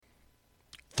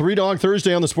Three Dog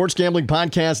Thursday on the Sports Gambling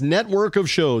Podcast network of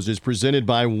shows is presented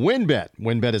by WynnBET.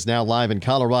 WynnBET is now live in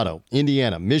Colorado,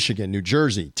 Indiana, Michigan, New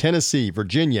Jersey, Tennessee,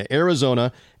 Virginia,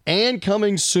 Arizona, and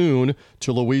coming soon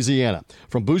to Louisiana.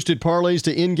 From boosted parlays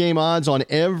to in-game odds on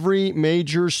every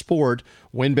major sport,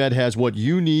 WynnBET has what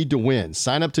you need to win.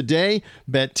 Sign up today,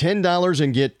 bet $10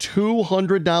 and get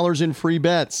 $200 in free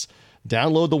bets.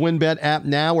 Download the WynnBET app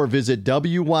now or visit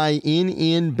wynnbet.com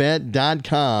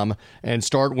and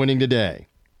start winning today.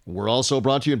 We're also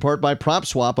brought to you in part by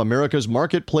PropSwap, America's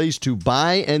marketplace to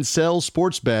buy and sell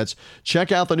sports bets.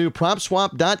 Check out the new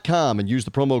PropSwap.com and use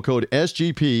the promo code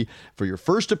SGP for your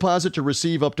first deposit to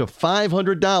receive up to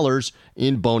 $500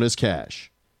 in bonus cash.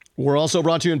 We're also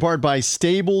brought to you in part by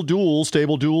Stable Duel.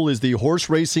 Stable Duel is the horse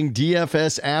racing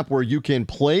DFS app where you can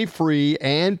play free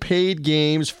and paid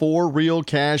games for real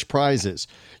cash prizes.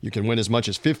 You can win as much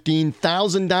as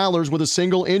 $15,000 with a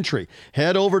single entry.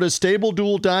 Head over to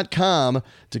StableDuel.com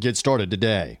to get started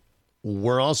today.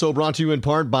 We're also brought to you in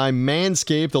part by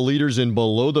Manscaped, the leaders in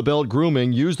below-the-belt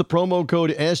grooming. Use the promo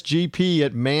code SGP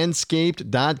at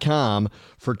Manscaped.com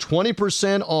for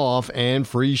 20% off and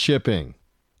free shipping.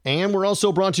 And we're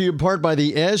also brought to you in part by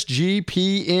the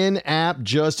SGPN app.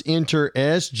 Just enter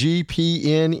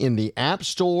SGPN in the App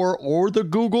Store or the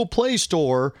Google Play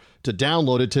Store to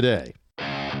download it today.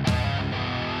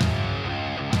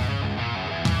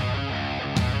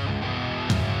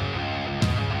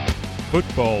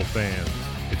 Football fans,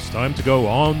 it's time to go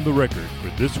on the record for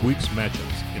this week's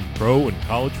matchups in pro and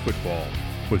college football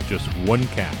with just one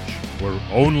catch. We're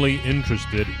only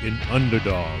interested in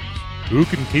underdogs. Who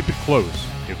can keep it close,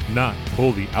 if not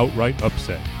pull the outright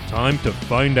upset? Time to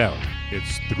find out.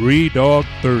 It's Three Dog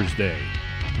Thursday.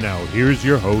 Now here's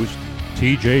your host,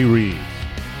 TJ Reeves.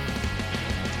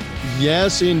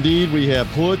 Yes, indeed, we have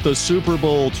put the Super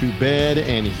Bowl to bed,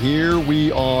 and here we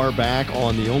are back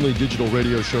on the only digital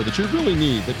radio show that you really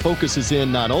need that focuses in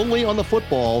not only on the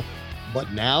football,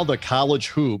 but now the college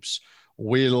hoops.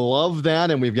 We love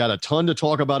that, and we've got a ton to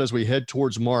talk about as we head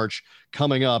towards March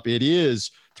coming up. It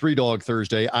is Three Dog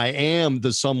Thursday. I am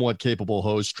the somewhat capable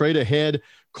host. Straight ahead,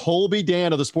 Colby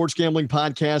Dan of the Sports Gambling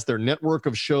Podcast, their network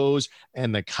of shows,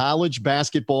 and the college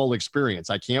basketball experience.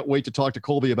 I can't wait to talk to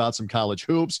Colby about some college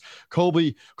hoops.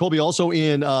 Colby also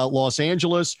in Los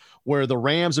Angeles, where the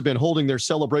Rams have been holding their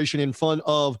celebration in front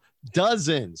of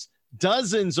dozens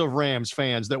of Rams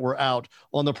fans that were out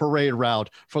on the parade route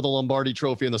for the Lombardi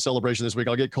Trophy and the celebration this week.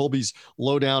 I'll get Colby's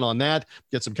lowdown on that,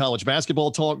 get some college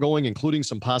basketball talk going, including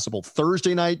some possible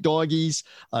Thursday night doggies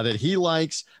that he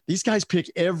likes. These guys pick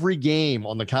every game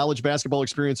on the college basketball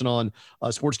experience and on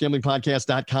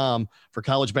sportsgamblingpodcast.com for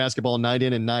college basketball night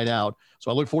in and night out.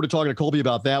 So I look forward to talking to Colby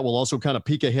about that. We'll also kind of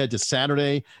peek ahead to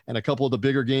Saturday and a couple of the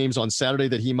bigger games on Saturday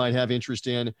that he might have interest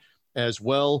in as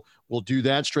well. We'll do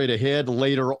that straight ahead.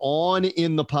 Later on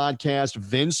in the podcast,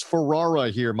 Vince Ferrara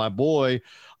here, my boy,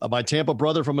 my Tampa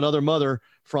brother from another mother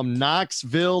from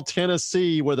Knoxville,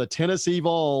 Tennessee, where the Tennessee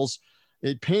Vols.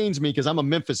 It pains me because I'm a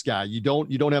Memphis guy. You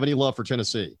don't have any love for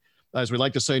Tennessee. As we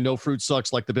like to say, no fruit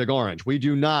sucks like the Big Orange. We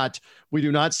do not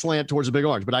slant towards the Big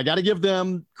Orange, but I got to give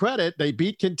them credit. They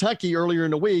beat Kentucky earlier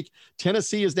in the week.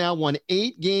 Tennessee has now won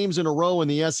 8 games in a row in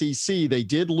the SEC. They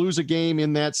did lose a game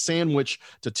in that sandwich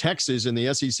to Texas in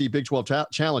the SEC Big 12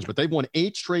 Challenge, but they've won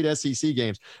 8 straight SEC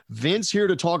games. Vince here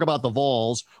to talk about the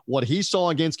Vols, what he saw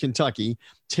against Kentucky.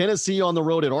 Tennessee on the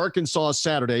road at Arkansas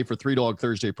Saturday for Three Dog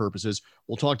Thursday purposes.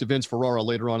 We'll talk to Vince Ferrara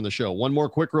later on in the show. One more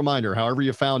quick reminder, however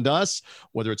you found us,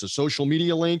 whether it's a social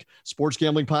media link, Sports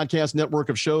Gambling Podcast network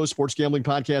of shows,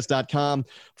 sportsgamblingpodcast.com,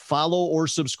 follow or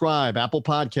subscribe, Apple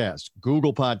Podcasts,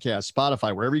 Google Podcasts,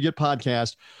 Spotify, wherever you get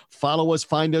podcasts, follow us,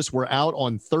 find us. We're out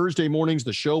on Thursday mornings.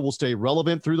 The show will stay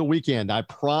relevant through the weekend. I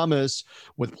promise,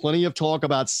 with plenty of talk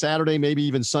about Saturday, maybe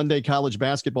even Sunday college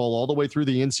basketball, all the way through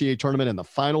the NCAA tournament and the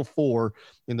Final Four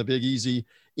in the Big Easy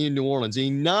in New Orleans.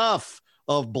 Enough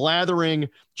of blathering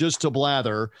just to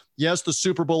blather. Yes, the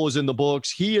Super Bowl is in the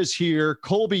books. He is here.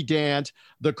 Colby Dant,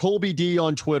 the Colby D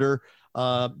on Twitter.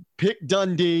 Pick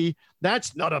Dundee.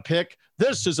 That's not a pick.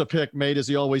 This is a pick, mate, as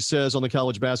he always says on the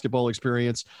college basketball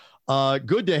experience.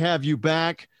 Good to have you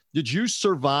back. Did you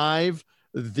survive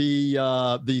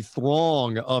the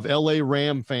throng of LA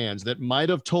Ram fans that might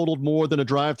have totaled more than a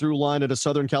drive-through line at a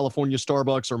Southern California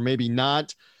Starbucks, or maybe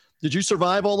not? Did you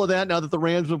survive all of that now that the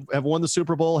Rams have won the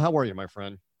Super Bowl? How are you, my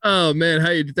friend? Oh man,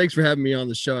 hey, thanks for having me on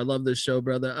the show. I love this show,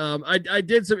 brother. I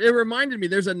did some. It reminded me.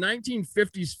 There's a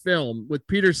 1950s film with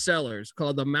Peter Sellers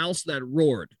called "The Mouse That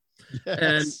Roared," yes.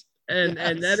 and And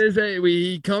that is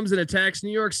he comes and attacks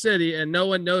New York City and no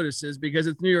one notices because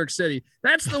it's New York City.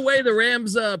 That's the way the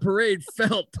Rams parade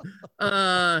felt.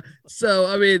 So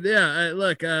I mean,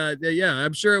 look,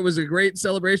 I'm sure it was a great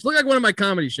celebration. Look like one of my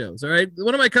comedy shows. All right,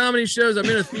 one of my comedy shows. I'm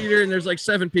in a theater and there's like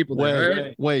 7 people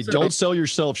there. Wait, don't sell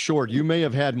yourself short. You may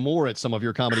have had more at some of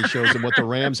your comedy shows than what the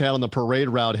Rams had on the parade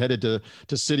route headed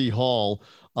to City Hall.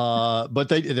 But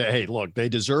they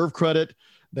deserve credit.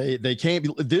 They came.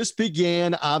 This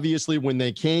began obviously when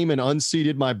they came and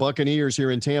unseated my Buccaneers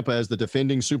here in Tampa as the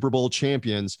defending Super Bowl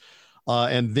champions.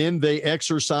 And then they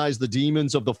exercised the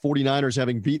demons of the 49ers,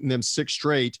 having beaten them 6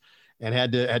 straight and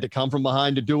had to come from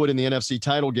behind to do it in the NFC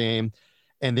title game.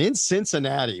 And then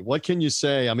Cincinnati, what can you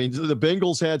say? I mean, the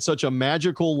Bengals had such a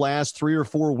magical last 3 or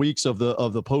 4 weeks of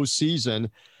the postseason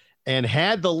and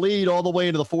had the lead all the way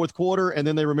into the fourth quarter. And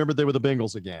then they remembered they were the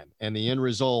Bengals again. And the end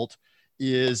result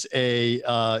is a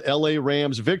LA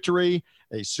Rams victory,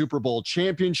 a Super Bowl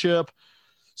championship.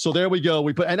 So there we go.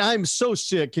 And I'm so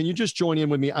sick. Can you just join in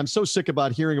with me? I'm so sick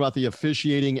about hearing about the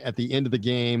officiating at the end of the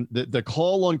game. The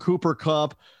call on Cooper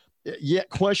Kupp, yet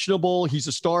questionable. He's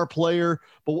a star player.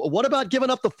 But what about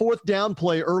giving up the 4th down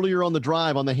play earlier on the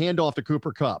drive on the handoff to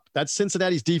Cooper Kupp? That's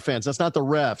Cincinnati's defense. That's not the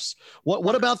refs.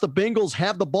 What about the Bengals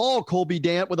have the ball, Colby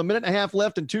Dant, with 1.5 minutes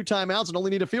left and 2 timeouts and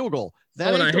only need a field goal?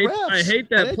 That ain't the refs. I hate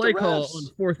that play call on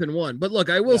 4th and 1. But look,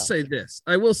 I will say this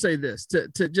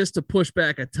to push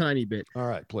back a tiny bit. All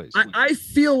right, please. I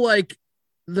feel like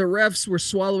the refs were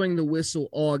swallowing the whistle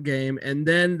all game, and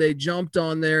then they jumped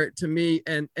on there to me.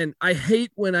 And I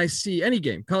hate when I see any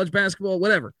game, college basketball,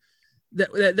 whatever,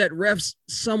 that refs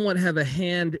somewhat have a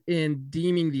hand in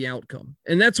deeming the outcome.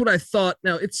 And that's what I thought.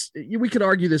 Now we could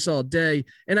argue this all day.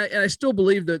 And I still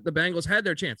believe that the Bengals had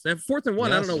their chance. That 4th and 1,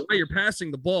 yes. I don't know why you're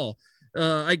passing the ball.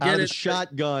 I get it.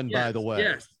 Shotgun, yes, by the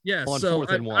way. Yes. So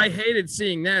I hated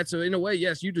seeing that. So in a way,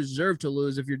 yes, you deserve to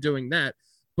lose if you're doing that.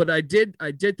 But I did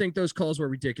think those calls were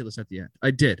ridiculous at the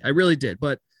end. I really did.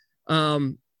 But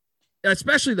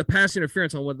especially the pass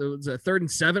interference on what was a 3rd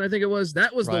and 7, I think it was.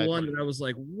 That was the one that I was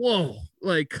like, whoa,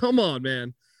 like, come on,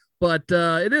 man. But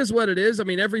it is what it is. I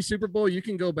mean, every Super Bowl you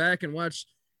can go back and watch,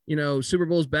 Super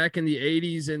Bowls back in the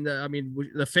 80s. And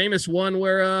the famous one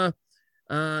where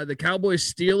the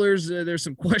Cowboys Steelers, there's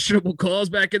some questionable calls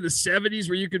back in the 70s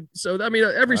where you could. So, I mean,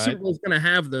 every Super Bowl is going to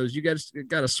have those. You guys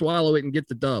got to swallow it and get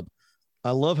the dub. I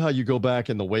love how you go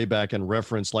back in the way back and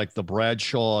reference like the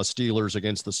Bradshaw Steelers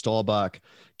against the Staubach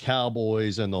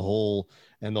Cowboys and the whole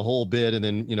bit. And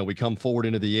then, we come forward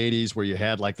into the 80s where you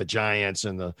had like the Giants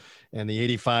and the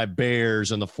 85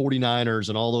 Bears and the 49ers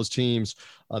and all those teams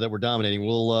that were dominating.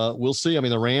 We'll see. I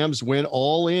mean, the Rams went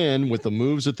all in with the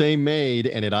moves that they made,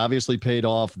 and it obviously paid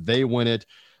off. They win it.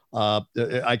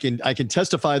 I can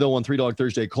testify though on 3 Dog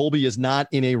Thursday, Colby is not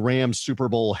in a Rams Super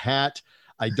Bowl hat.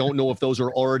 I don't know if those are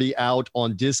already out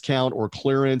on discount or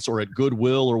clearance or at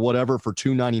Goodwill or whatever for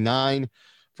 $2.99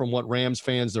 from what Rams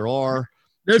fans there are.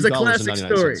 There's a classic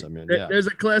story. There's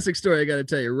a classic story I got to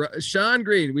tell you. Sean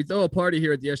Green, we throw a party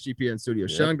here at the SGPN studio.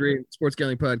 Yep. Sean Green, Sports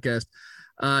Gambling Podcast.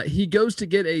 He goes to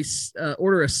get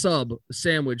order a sub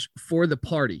sandwich for the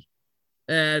party.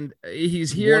 And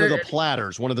he's here. One of the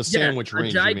platters, one of the sandwich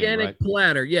rings. A gigantic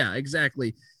platter. Yeah,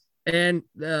 exactly. And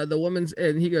the woman's,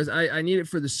 and he goes, I need it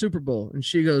for the Super Bowl. And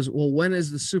she goes, well, when is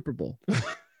the Super Bowl? And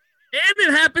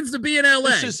it happens to be in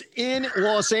LA. This is in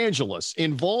Los Angeles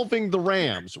involving the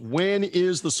Rams. When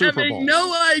is the Super Bowl?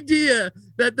 No idea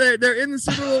that they're in the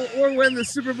Super Bowl or when the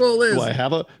Super Bowl is.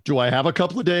 Do I have a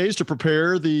couple of days to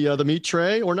prepare the meat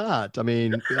tray or not? I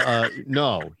mean,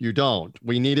 no, you don't.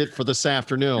 We need it for this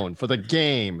afternoon, for the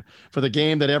game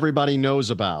that everybody knows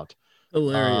about.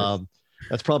 Hilarious.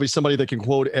 That's probably somebody that can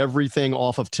quote everything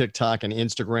off of TikTok and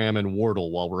Instagram and Wordle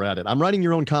while we're at it. I'm writing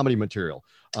your own comedy material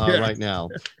right now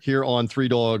here on 3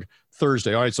 Dog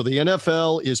Thursday. All right, so the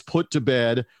NFL is put to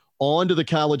bed. On to the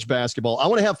college basketball. I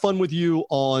want to have fun with you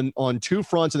on 2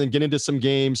 fronts and then get into some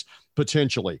games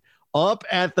potentially. Up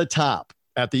at the top,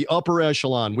 at the upper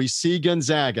echelon, we see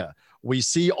Gonzaga. We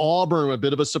see Auburn, a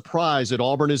bit of a surprise that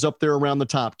Auburn is up there around the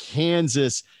top.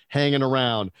 Kansas hanging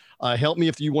around. Help me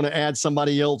if you want to add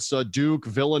somebody else. Duke,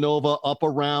 Villanova up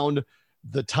around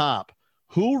the top.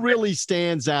 Who really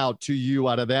stands out to you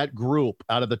out of that group,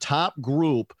 out of the top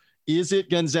group? Is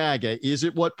it Gonzaga? Is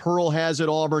it what Pearl has at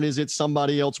Auburn? Is it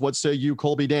somebody else? What say you,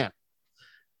 Colby Dant?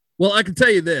 Well, I can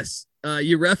tell you this.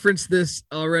 You referenced this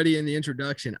already in the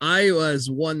introduction. I was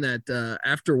one that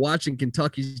after watching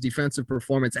Kentucky's defensive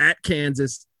performance at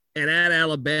Kansas and at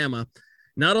Alabama,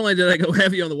 not only did I go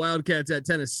heavy on the Wildcats at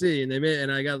Tennessee, and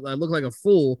I looked like a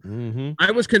fool. Mm-hmm.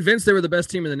 I was convinced they were the best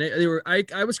team in the nation.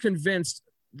 I was convinced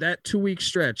that 2-week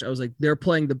stretch, I was like, they're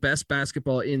playing the best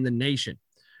basketball in the nation.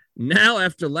 Now,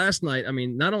 after last night, I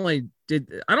mean, not only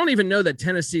I don't even know that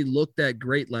Tennessee looked that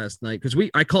great last night because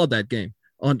I called that game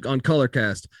on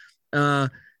Colorcast.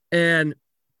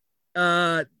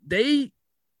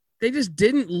 They just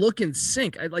didn't look in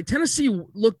sync. Like Tennessee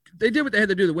they did what they had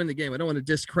to do to win the game. I don't want to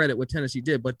discredit what Tennessee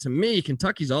did, but to me,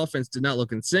 Kentucky's offense did not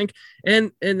look in sync.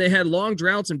 And they had long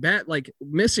droughts and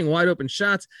missing wide open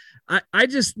shots.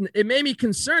 It made me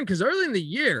concerned because early in the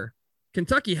year,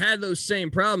 Kentucky had those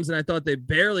same problems. And I thought they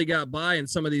barely got by in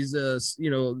some of these,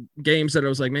 games that I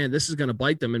was like, man, this is going to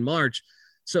bite them in March.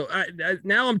 So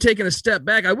now I'm taking a step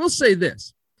back. I will say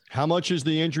this. How much is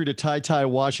the injury to Ty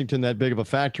Washington that big of a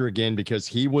factor again? Because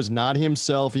he was not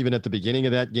himself even at the beginning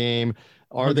of that game.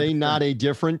 Are 100%. They not a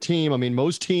different team? I mean,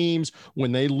 most teams,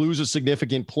 when they lose a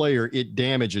significant player, it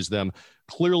damages them.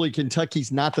 Clearly,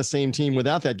 Kentucky's not the same team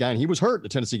without that guy, and he was hurt, the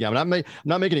Tennessee guy. I'm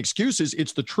not making excuses.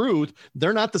 It's the truth.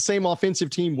 They're not the same offensive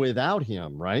team without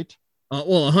him, right?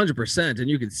 Well, 100%, and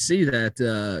you could see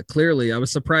that clearly. I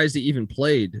was surprised he even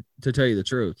played, to tell you the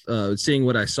truth, seeing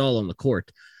what I saw on the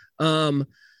court.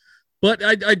 But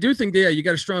I do think, you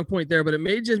got a strong point there, but it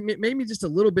made me just a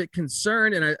little bit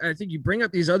concerned. And I think you bring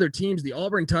up these other teams. The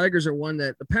Auburn Tigers are one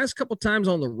that the past couple times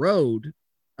on the road,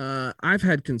 I've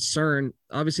had concern.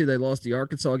 Obviously, they lost the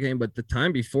Arkansas game, but the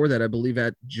time before that, I believe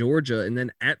at Georgia and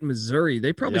then at Missouri,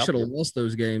 they probably should have lost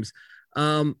those games.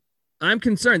 I'm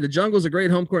concerned. The Jungle's a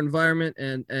great home court environment,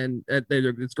 and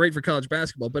it's great for college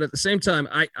basketball. But at the same time,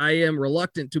 I am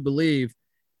reluctant to believe,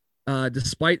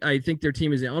 despite I think their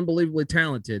team is unbelievably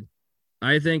talented,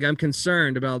 I think I'm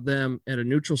concerned about them at a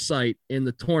neutral site in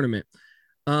the tournament.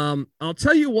 I'll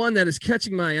tell you one that is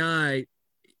catching my eye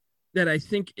that I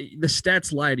think the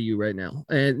stats lie to you right now.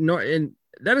 And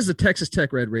that is the Texas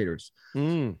Tech Red Raiders.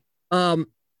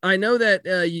 I know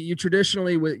that you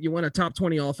traditionally, you want a top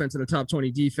 20 offense and a top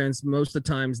 20 defense. Most of the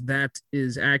times that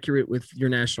is accurate with your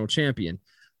national champion.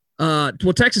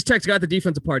 Well, Texas Tech's got the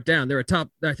defensive part down. They're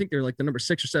I think they're like the number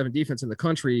 6 or 7 defense in the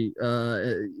country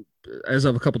as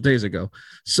of a couple days ago.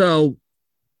 So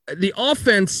the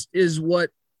offense is what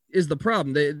is the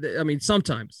problem. I mean,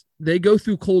 sometimes they go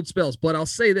through cold spells, but I'll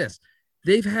say this: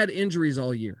 they've had injuries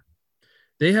all year.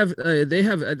 They have.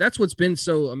 That's what's been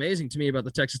so amazing to me about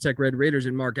the Texas Tech Red Raiders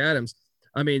and Mark Adams.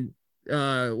 I mean,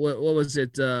 what was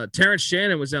it? Terrence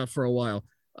Shannon was out for a while.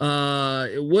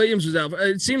 Williams was out.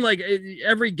 It seemed like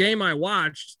every game I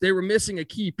watched, they were missing a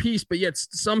key piece, but yet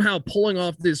somehow pulling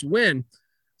off this win.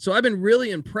 So I've been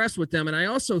really impressed with them. And I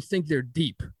also think they're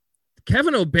deep.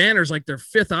 Kevin O'Banner's like their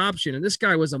 5th option. And this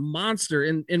guy was a monster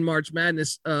in March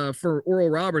Madness for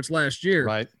Oral Roberts last year.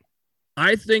 Right.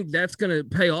 I think that's going to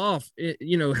pay off,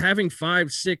 having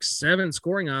 5, 6, 7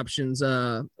 scoring options.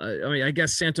 I mean, I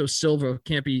guess Santos Silva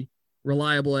can't be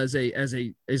reliable as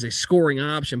a scoring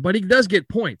option, but he does get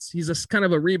points. He's a kind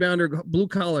of a rebounder, blue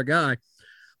collar guy.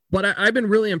 But I've been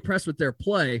really impressed with their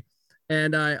play,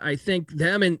 and I think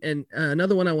them and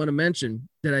another one I want to mention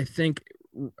that I think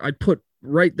I put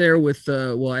right there with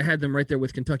I had them right there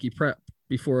with Kentucky Prep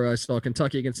before I saw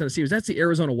Kentucky against Tennessee. That's the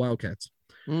Arizona Wildcats.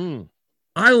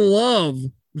 I love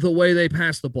the way they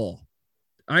pass the ball.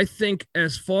 I think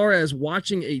as far as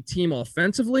watching a team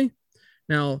offensively,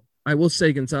 now I will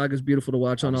say Gonzaga is beautiful to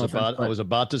watch on offense. I was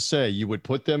about to say you would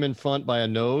put them in front by a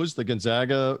nose, the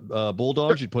Gonzaga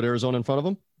Bulldogs. You'd put Arizona in front of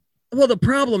them. Well, the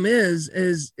problem is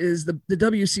the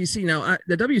WCC. Now,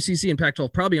 the WCC and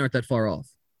Pac-12 probably aren't that far off,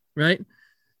 right?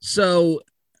 So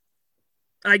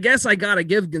I guess I got to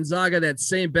give Gonzaga that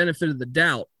same benefit of the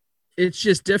doubt. It's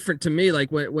just different to me.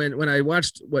 Like when I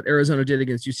watched what Arizona did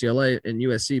against UCLA and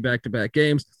USC back-to-back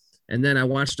games, and then I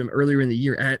watched them earlier in the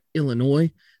year at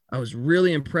Illinois, I was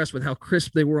really impressed with how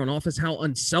crisp they were on offense, how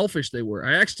unselfish they were.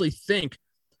 I actually think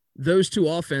those two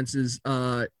offenses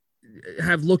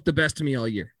have looked the best to me all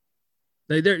year.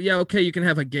 Okay, you can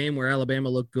have a game where Alabama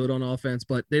looked good on offense,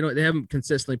 but they haven't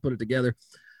consistently put it together.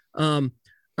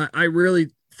 I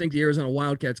really think the Arizona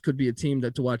Wildcats could be a team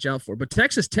to watch out for. But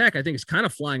Texas Tech, I think, is kind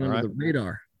of flying under the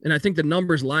radar. And I think the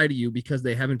numbers lie to you because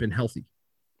they haven't been healthy.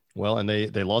 Well, and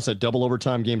they lost that double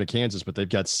overtime game to Kansas, but they've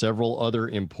got several other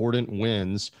important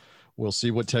wins. We'll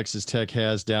see what Texas Tech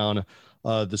has down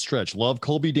the stretch. Love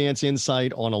Colby Dant's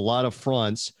insight on a lot of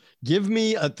fronts. Give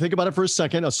me think about it for a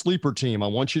second, a sleeper team. I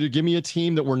want you to give me a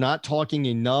team that we're not talking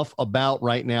enough about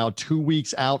right now, 2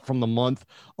 weeks out from the month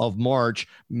of March.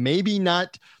 Maybe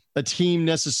not a team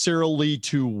necessarily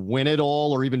to win it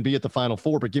all or even be at the Final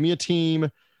Four, but give me a team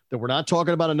that we're not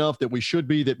talking about enough that we should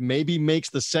be, that maybe makes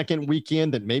the second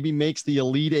weekend, that maybe makes the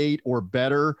Elite Eight or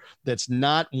better, that's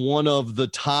not one of the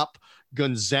top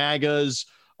Gonzagas,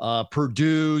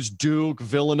 Purdue's, Duke,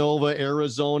 Villanova,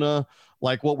 Arizona,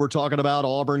 like what we're talking about,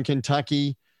 Auburn,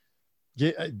 Kentucky.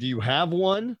 Do you have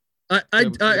one? I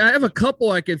have a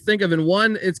couple I could think of, and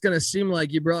one, it's going to seem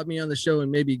like you brought me on the show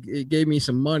and maybe it gave me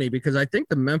some money, because I think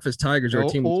the Memphis Tigers are a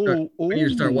team we need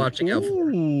to start watching out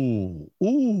for.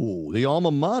 The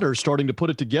alma mater starting to put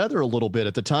it together a little bit.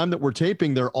 At the time that we're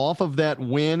taping, they're off of that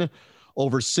win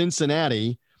over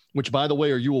Cincinnati, which, by the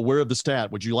way, are you aware of the stat?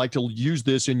 Would you like to use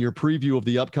this in your preview of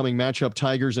the upcoming matchup,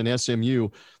 Tigers and SMU?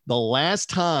 The last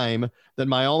time that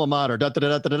my alma mater, go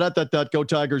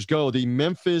Tigers go, the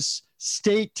Memphis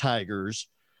State Tigers,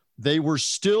 they were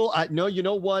still, you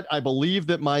know what? I believe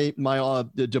that my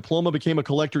diploma became a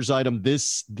collector's item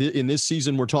in this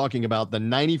season we're talking about, the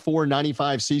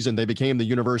 94-95 season, they became the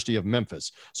University of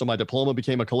Memphis. So my diploma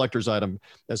became a collector's item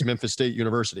as Memphis State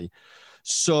University.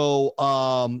 So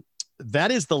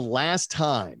that is the last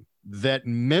time that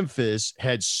Memphis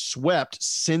had swept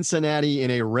Cincinnati in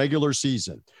a regular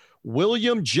season.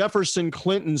 William Jefferson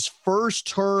Clinton's first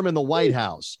term in the White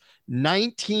House,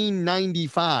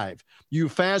 1995. You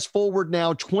fast forward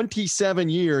now 27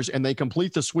 years, and they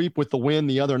complete the sweep with the win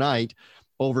the other night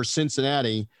over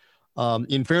Cincinnati.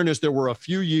 In fairness, there were a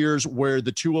few years where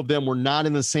the two of them were not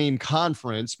in the same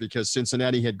conference because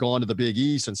Cincinnati had gone to the Big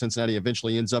East, and Cincinnati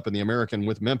eventually ends up in the American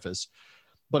with Memphis.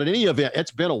 But in any event,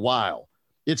 it's been a while.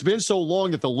 It's been so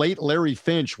long that the late Larry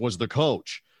Finch was the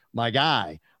coach, my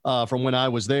guy, from when I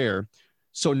was there.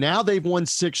 So now they've won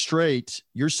 6 straight.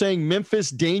 You're saying Memphis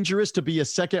dangerous to be a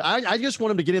second? I just want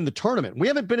them to get in the tournament. We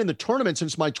haven't been in the tournament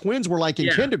since my twins were like in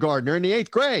kindergarten or in the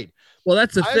 8th grade. Well,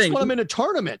 that's the thing. I just want them in a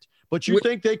tournament. But you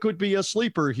think they could be a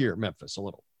sleeper here, Memphis, a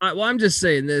little? Well, I'm just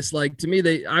saying this. Like, to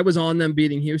me, I was on them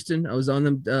beating Houston. I was on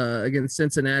them against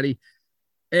Cincinnati.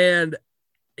 And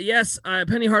yes,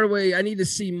 Penny Hardaway, I need to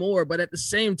see more. But at the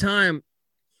same time,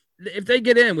 if they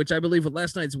get in, which I believe with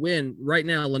last night's win, right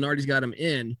now, Lenardi's got them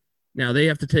in. Now they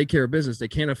have to take care of business. They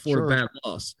can't afford a bad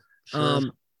loss.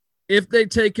 If they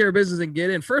take care of business and get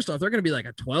in, first off, they're going to be like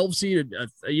a 12 seed,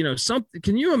 something.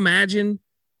 Can you imagine?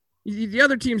 The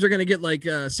other teams are going to get like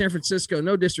San Francisco.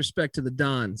 No disrespect to the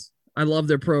Dons. I love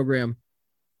their program,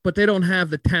 but they don't have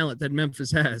the talent that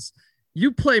Memphis has.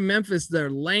 You play Memphis, their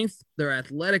length, their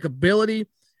athletic ability.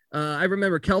 I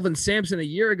remember Kelvin Sampson a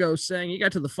year ago saying he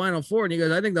got to the Final Four, and he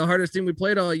goes, I think the hardest team we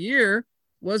played all year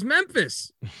was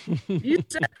Memphis. He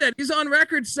said that. He's on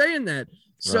record saying that.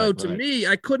 So to me,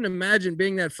 I couldn't imagine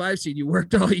being that 5 seed. You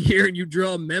worked all year and you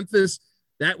draw Memphis.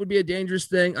 That would be a dangerous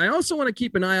thing. I also want to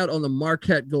keep an eye out on the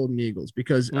Marquette Golden Eagles,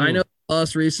 because I know they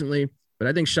lost recently, but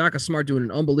I think Shaka Smart doing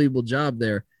an unbelievable job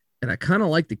there. And I kind of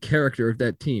like the character of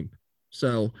that team.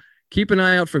 So keep an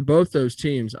eye out for both those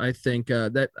teams. I think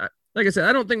like I said,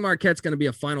 I don't think Marquette's going to be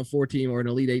a Final Four team or an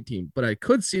Elite 8 team, but I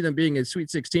could see them being a Sweet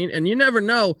 16. And you never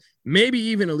know, maybe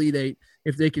even Elite 8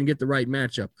 if they can get the right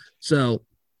matchup. So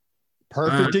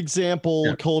perfect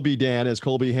example, Colby Dan, as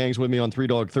Colby hangs with me on Three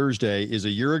Dog Thursday, is a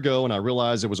year ago, and I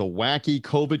realized it was a wacky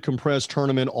COVID-compressed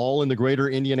tournament all in the greater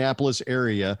Indianapolis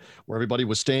area where everybody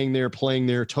was staying there, playing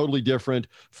there, totally different,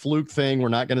 fluke thing. We're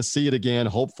not going to see it again,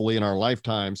 hopefully, in our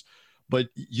lifetimes. But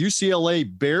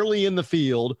UCLA barely in the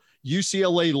field,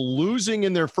 UCLA losing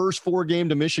in their first 4 game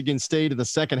to Michigan State in the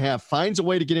second half, finds a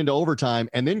way to get into overtime,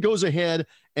 and then goes ahead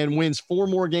and wins 4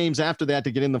 more games after that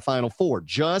to get in the Final Four.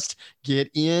 Just get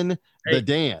in the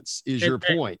dance is your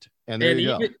point. And there you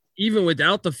go. Even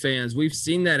without the fans, we've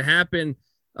seen that happen.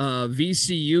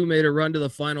 VCU made a run to the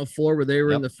Final Four where they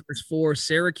were in the first 4.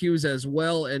 Syracuse as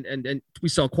well. And we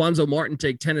saw Quanzo Martin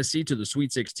take Tennessee to the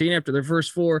Sweet 16 after their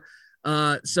first 4.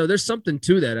 So there's something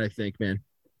to that, I think, man.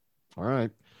 All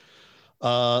right.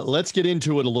 Let's get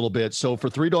into it a little bit. So for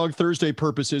Three Dog Thursday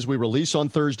purposes, we release on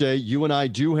Thursday. You and I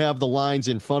do have the lines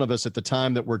in front of us at the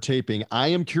time that we're taping. I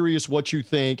am curious what you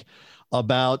think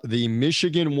about the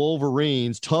Michigan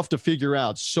Wolverines. Tough to figure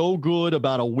out. So good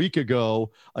about a week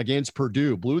ago against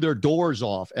Purdue. Blew their doors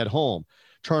off at home.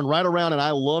 Turned right around, and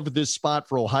I loved this spot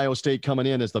for Ohio State coming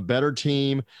in as the better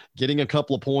team, getting a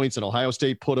couple of points, and Ohio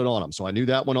State put it on them. So I knew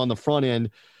that one on the front end.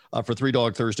 For Three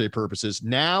Dog Thursday purposes.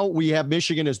 Now we have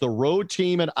Michigan as the road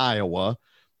team at Iowa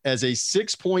as a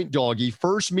 6-point doggy.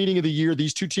 First meeting of the year.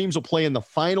 These two teams will play in the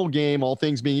final game, all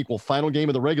things being equal, final game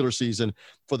of the regular season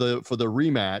for the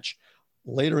rematch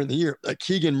later in the year.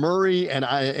 Keegan Murray and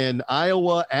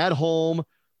Iowa at home.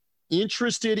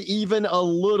 Interested even a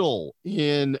little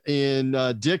in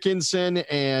Dickinson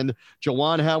and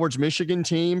Juwan Howard's Michigan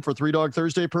team for Three Dog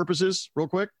Thursday purposes, real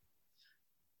quick?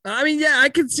 I mean, yeah, I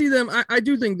could see them. I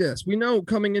do think this. We know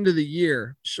coming into the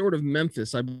year, short of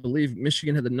Memphis, I believe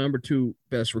Michigan had the number 2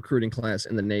 best recruiting class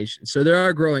in the nation. So they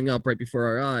are growing up right before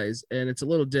our eyes. And it's a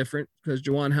little different because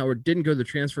Juwan Howard didn't go the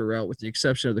transfer route with the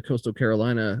exception of the Coastal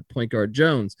Carolina point guard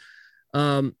Jones.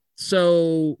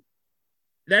 So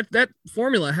that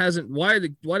formula hasn't. Why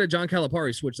did John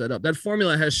Calipari switch that up? That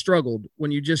formula has struggled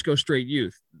when you just go straight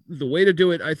youth. The way to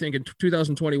do it, I think, in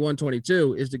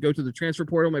 2021-22 is to go to the transfer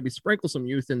portal, maybe sprinkle some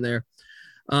youth in there,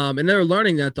 and they're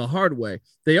learning that the hard way.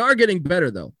 They are getting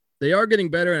better, though. They are getting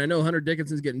better, and I know Hunter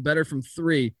Dickinson's getting better from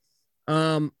 3.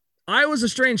 Iowa's a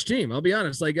strange team. I'll be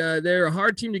honest. Like they're a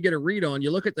hard team to get a read on.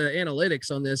 You look at the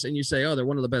analytics on this and you say, oh, they're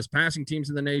one of the best passing teams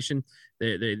in the nation.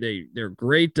 They're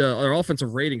great. Their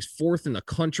offensive ratings 4th in the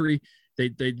country.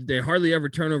 They hardly ever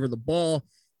turn over the ball.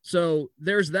 So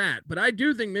there's that. But I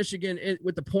do think Michigan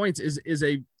with the points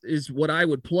is what I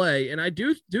would play. And I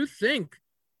do think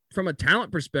from a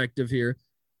talent perspective here,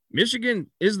 Michigan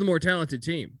is the more talented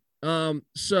team.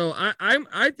 So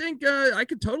I think I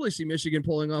could totally see Michigan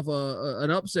pulling off an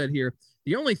upset here.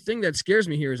 The only thing that scares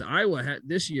me here is Iowa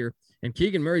this year, and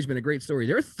Keegan Murray's been a great story.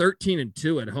 They're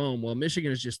 13-2 at home, while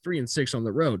Michigan is just 3-6 on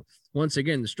the road. Once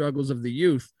again, the struggles of the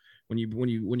youth. When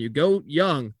you go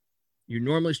young, you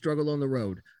normally struggle on the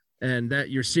road, and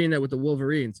that you're seeing that with the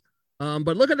Wolverines.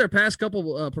 But look at their past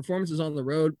couple performances on the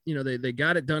road. You know, they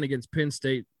got it done against Penn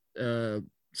State.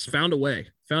 Found a way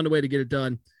to get it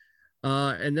done.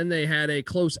 And then they had a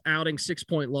close outing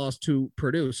 6-point loss to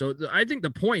Purdue. So I think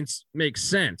the points make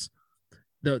sense.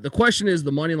 The question is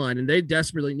the money line, and they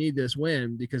desperately need this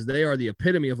win because they are the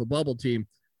epitome of a bubble team.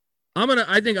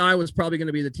 I think Iowa's probably going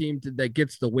to be the team that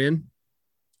gets the win,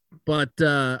 but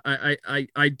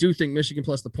I do think Michigan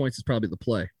plus the points is probably the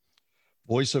play.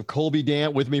 Voice of Colby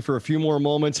Dant with me for a few more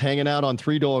moments, hanging out on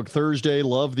 3 Dog Thursday.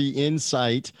 Love the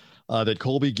insight that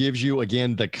Colby gives you.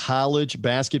 Again, the college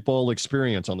basketball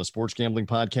experience on the Sports Gambling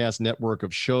Podcast network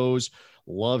of shows.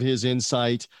 Love his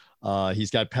insight.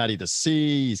 He's got Patty the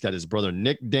C. He's got his brother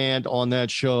Nick Dant on that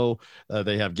show.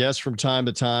 They have guests from time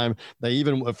to time. They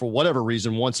even, for whatever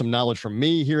reason, want some knowledge from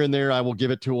me here and there. I will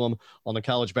give it to them on the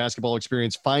college basketball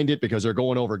experience. Find it because they're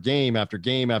going over game after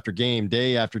game after game,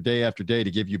 day after day after day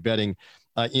to give you betting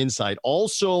insight.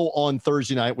 Also on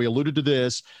Thursday night, we alluded to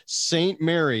this, St.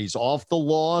 Mary's off the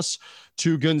loss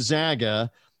to Gonzaga,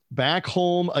 back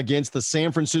home against the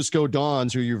San Francisco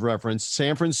Dons, who you've referenced.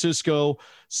 San Francisco,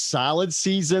 solid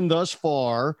season thus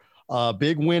far.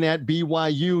 Big win at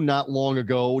BYU not long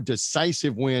ago.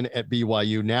 Decisive win at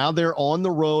BYU. Now they're on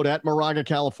the road at Moraga,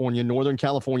 California, Northern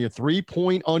California,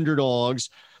 3-point underdogs.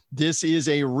 This is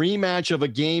a rematch of a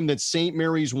game that St.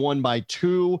 Mary's won by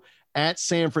 2 at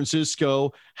San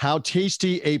Francisco. How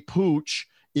tasty a pooch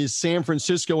is San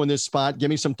Francisco in this spot? Give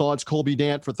me some thoughts, Colby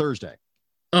Dant, for Thursday.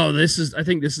 Oh, I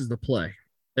think this is the play.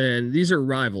 And these are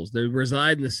rivals. They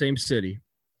reside in the same city.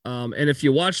 And if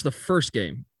you watch the first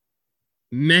game,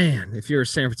 man, if you're a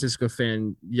San Francisco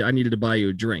fan, yeah, I needed to buy you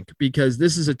a drink because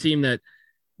this is a team that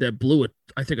blew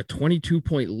I think a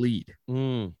 22-point lead.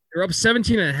 They're up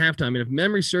 17 at halftime. And if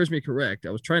memory serves me correct, I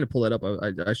was trying to pull that up.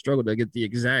 I struggled to get the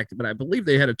exact, but I believe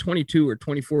they had a 22 or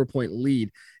 24-point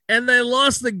lead and they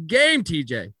lost the game,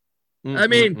 TJ. I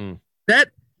mean, that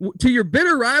to your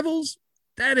bitter rivals,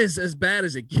 that is as bad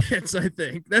as it gets. I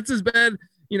think that's as bad.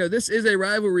 You know, this is a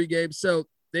rivalry game. So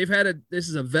this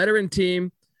is a veteran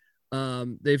team.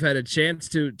 They've had a chance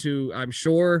to, I'm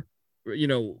sure, you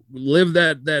know, live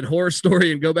that horror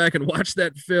story and go back and watch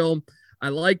that film. I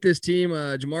like this team.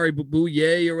 Jamari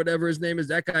Bouye or whatever his name is.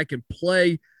 That guy can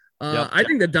play. I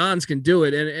think the Dons can do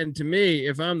it. And to me,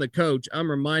 if I'm the coach, I'm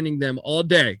reminding them all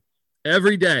day,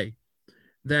 every day,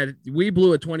 that we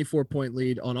blew a 24-point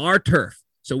lead on our turf.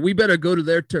 So we better go to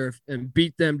their turf and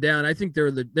beat them down. I think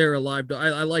they're alive.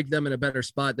 I like them in a better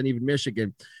spot than even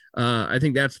Michigan. I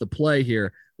think that's the play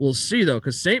here. We'll see, though,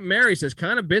 because St. Mary's has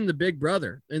kind of been the big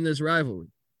brother in this rivalry.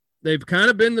 They've kind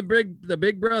of been the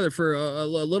big brother for a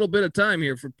little bit of time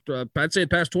here for I'd say the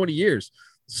past 20 years.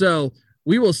 So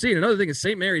we will see. And another thing is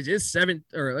St. Mary's is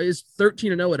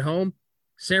 13-0 at home.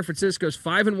 San Francisco's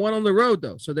 5-1 on the road,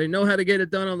 though, so they know how to get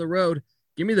it done on the road.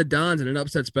 Give me the Dons in an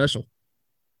upset special.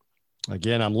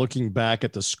 Again, I'm looking back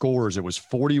at the scores. It was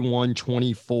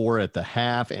 41-24 at the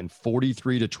half and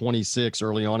 43-26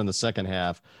 early on in the second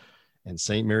half. And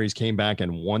St. Mary's came back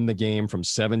and won the game from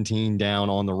 17 down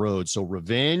on the road. So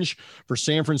revenge for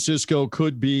San Francisco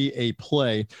could be a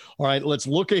play. All right, let's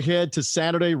look ahead to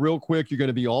Saturday real quick. You're going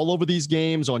to be all over these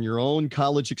games on your own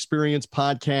College Experience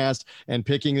podcast and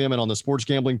picking them and on the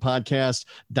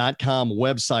sportsgamblingpodcast.com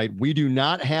website. We do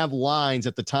not have lines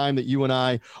at the time that you and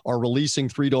I are releasing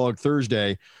 3 Dog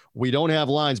Thursday. We don't have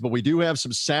lines, but we do have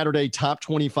some Saturday top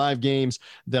 25 games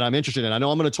that I'm interested in. I know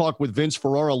I'm going to talk with Vince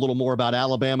Ferrara a little more about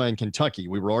Alabama and Kentucky.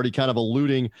 We were already kind of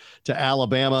alluding to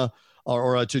Alabama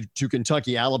or to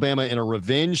Kentucky. Alabama in a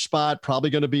revenge spot, probably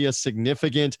going to be a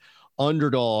significant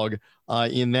underdog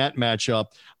in that matchup.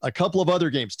 A couple of other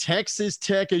games. Texas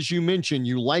Tech, as you mentioned,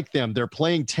 you like them. They're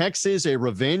playing Texas, a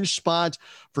revenge spot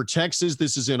for Texas.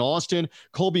 This is in Austin.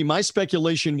 Colby, my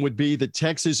speculation would be that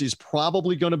Texas is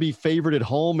probably going to be favored at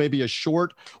home, maybe a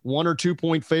short 1 or 2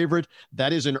 point favorite.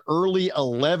 That is an early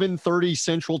 11:30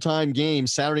 Central Time game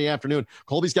Saturday afternoon.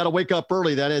 Colby's got to wake up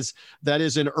early. That is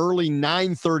an early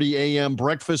 9:30 a.m.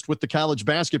 breakfast with the college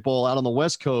basketball out on the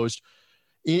West Coast.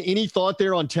 Any thought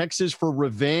there on Texas for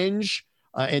revenge?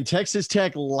 And Texas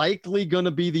Tech likely going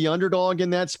to be the underdog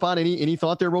in that spot. Any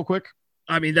thought there real quick?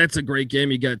 I mean, that's a great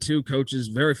game. You got two coaches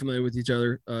very familiar with each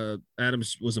other.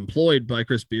 Adams was employed by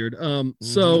Chris Beard.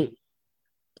 So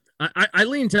I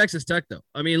lean Texas Tech, though.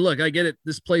 I mean, look, I get it.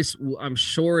 This place, I'm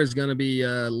sure, is going to be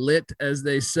lit, as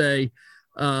they say.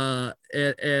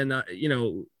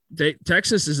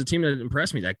 Texas is a team that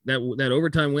impressed me. That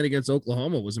overtime win against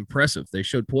Oklahoma was impressive. They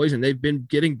showed poison. They've been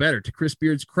getting better, to Chris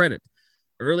Beard's credit.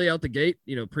 Early out the gate,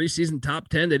 preseason top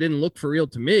 10, they didn't look for real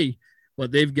to me,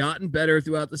 but they've gotten better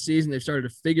throughout the season. They've started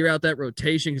to figure out that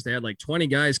rotation because they had like 20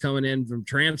 guys coming in from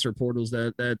transfer portals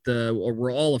that were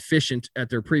all efficient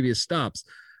at their previous stops.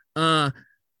 I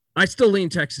still lean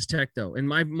Texas Tech, though. And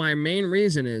my main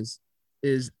reason is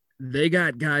they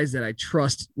got guys that I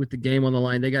trust with the game on the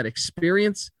line. They got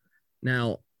experience.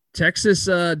 Now, Texas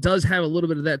does have a little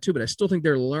bit of that too, but I still think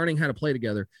they're learning how to play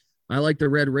together. I like the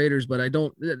Red Raiders, but I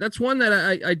don't. That's one that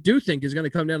I do think is going to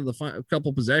come down to the final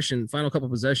couple possessions.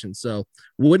 So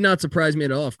would not surprise me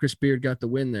at all if Chris Beard got the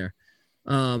win there.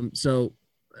 So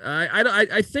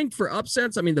I think for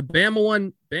upsets, I mean, the Bama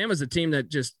one, Bama's a team that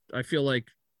just, I feel like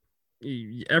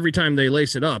every time they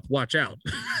lace it up, watch out.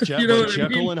 You know what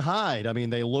Jekyll and Hyde. I mean,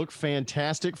 they look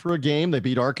fantastic for a game. They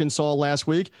beat Arkansas last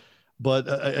week. But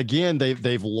again,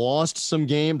 they've lost some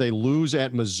game. They lose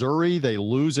at Missouri. They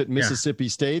lose at Mississippi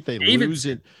State. They lose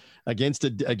it against a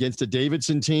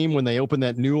Davidson team when they opened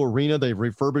that new arena. They've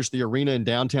refurbished the arena in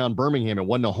downtown Birmingham. It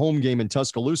wasn't a home game in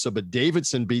Tuscaloosa, but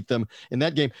Davidson beat them in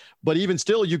that game. But even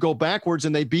still, you go backwards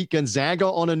and they beat Gonzaga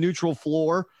on a neutral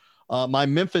floor. My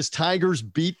Memphis Tigers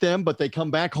beat them, but they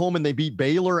come back home and they beat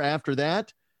Baylor after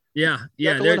that. Yeah.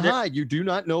 Hyde, you do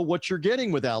not know what you're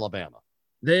getting with Alabama.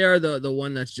 They are the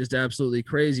one that's just absolutely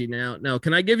crazy now. Now,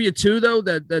 can I give you two, though,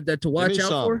 that to watch out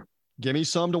for? Give me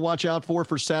some to watch out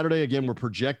for Saturday. Again, we're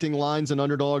projecting lines and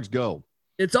underdogs. Go.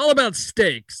 It's all about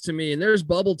stakes to me, and there's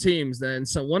bubble teams. Then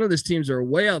one of these teams are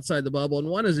way outside the bubble, and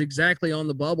one is exactly on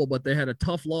the bubble, but they had a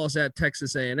tough loss at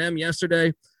Texas A&M yesterday.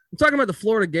 I'm talking about the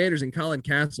Florida Gators and Colin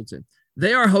Castleton.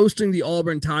 They are hosting the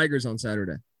Auburn Tigers on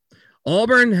Saturday.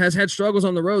 Auburn has had struggles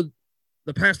on the road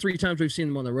the past 3 times we've seen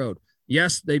them on the road.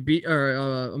 Yes, they beat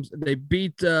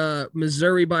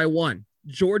Missouri by 1,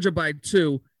 Georgia by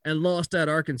 2, and lost at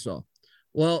Arkansas.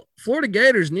 Well, Florida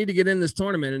Gators need to get in this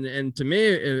tournament, and to me,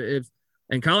 if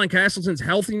Colin Castleton's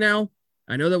healthy now,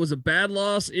 I know that was a bad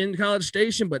loss in College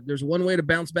Station, but there's one way to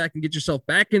bounce back and get yourself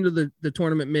back into the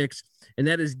tournament mix, and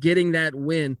that is getting that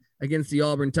win against the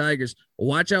Auburn Tigers.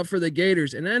 Watch out for the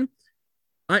Gators, and then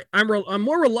I'm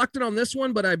more reluctant on this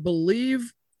one, but I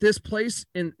believe this place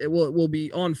it will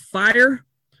be on fire.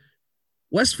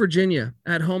 West Virginia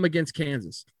at home against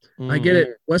Kansas. I get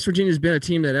it. West Virginia's been a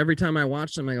team that every time I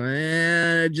watch them, I go,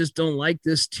 I just don't like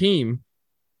this team.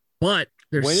 But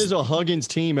when has a Huggins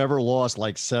team ever lost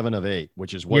like 7 of 8,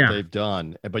 which is what they've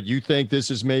done? But you think this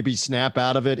is maybe snap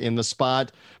out of it in the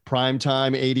spot, prime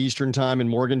time, 8 Eastern time in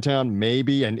Morgantown,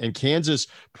 maybe. And Kansas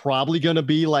probably going to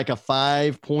be like a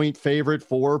 5-point favorite,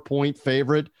 4-point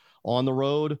favorite on the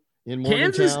road.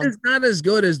 Kansas is not as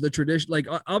good as the tradition. Like,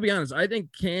 I'll be honest, I think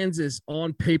Kansas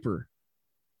on paper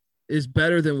is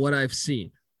better than what I've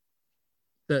seen.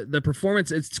 The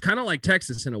performance, it's kind of like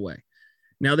Texas in a way.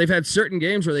 Now, they've had certain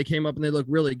games where they came up and they look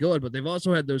really good, but they've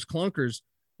also had those clunkers.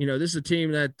 This is a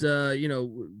team that,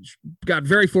 got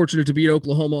very fortunate to beat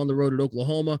Oklahoma on the road at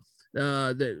Oklahoma.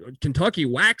 Kentucky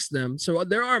waxed them. So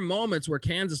there are moments where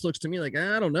Kansas looks to me like,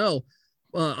 I don't know.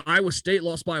 Iowa State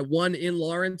lost by 1 in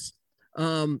Lawrence.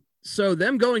 So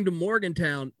them going to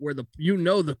Morgantown where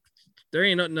there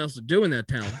ain't nothing else to do in that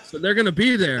town. So they're going to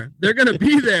be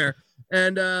there.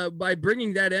 And by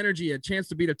bringing that energy, a chance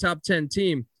to beat a top 10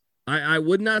 team, I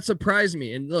would not surprise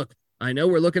me. And look, I know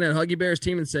we're looking at Huggy Bear's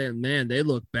team and saying, man, they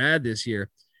look bad this year.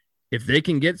 If they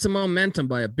can get some momentum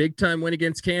by a big time win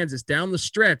against Kansas down the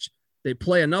stretch, they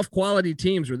play enough quality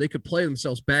teams where they could play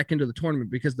themselves back into the tournament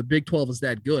because the Big 12 is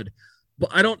that good. But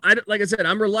I don't, like I said,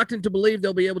 I'm reluctant to believe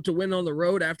they'll be able to win on the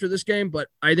road after this game, but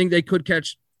I think they could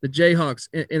catch the Jayhawks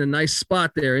in a nice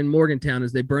spot there in Morgantown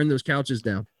as they burn those couches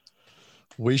down.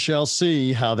 We shall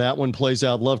see how that one plays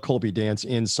out. Love Colby Dant's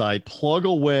insight. Plug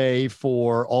away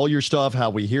for all your stuff, how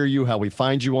we hear you, how we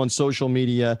find you on social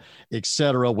media,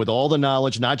 etc., with all the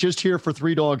knowledge, not just here for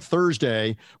Three Dog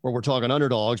Thursday, where we're talking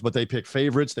underdogs, but they pick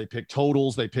favorites, they pick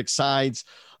totals, they pick sides.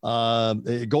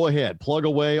 Go ahead, plug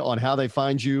away on how they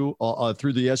find you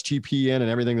through the SGPN and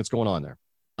everything that's going on there.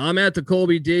 I'm at the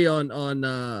Colby D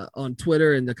on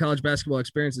Twitter, and the College Basketball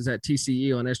Experience is at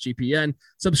TCE on SGPN.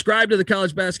 Subscribe to the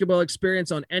College Basketball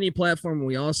Experience on any platform.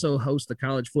 We also host the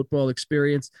College Football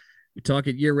Experience. We talk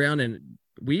it year round, and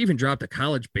we even dropped a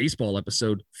college baseball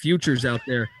episode. Futures out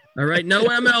there. All right, no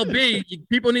MLB.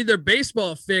 People need their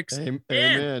baseball fix.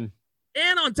 Amen.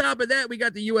 And on top of that, we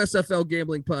got the USFL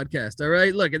Gambling Podcast. All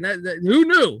right, look, and that who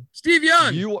knew? Steve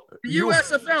Young, the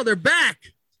USFL, they're back.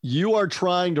 You are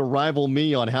trying to rival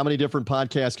me on how many different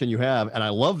podcasts can you have, and I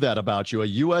love that about you, a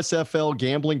USFL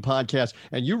gambling podcast.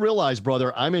 And you realize,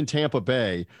 brother, I'm in Tampa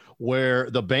Bay, where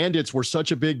the Bandits were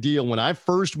such a big deal. When I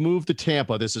first moved to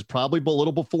Tampa, this is probably a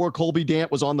little before Colby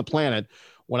Dant was on the planet.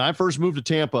 When I first moved to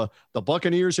Tampa, the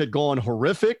Buccaneers had gone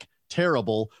horrific,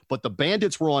 terrible, but the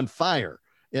Bandits were on fire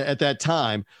at that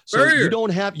time. So you don't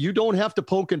have to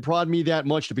poke and prod me that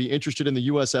much to be interested in the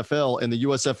USFL and the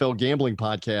USFL gambling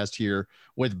podcast here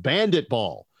with Bandit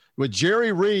Ball, with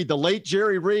Jerry Reed, the late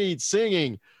Jerry Reed,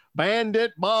 singing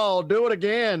Bandit Ball, do it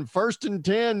again, 1st and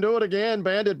 10, do it again,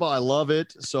 Bandit Ball. I love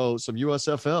it. So some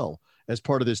USFL as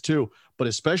part of this too, but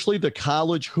especially the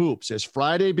college hoops. As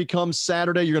Friday becomes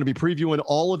Saturday, you're going to be previewing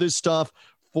all of this stuff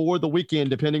for the weekend,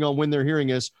 depending on when they're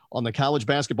hearing us on the College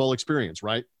Basketball Experience,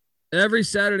 right? Every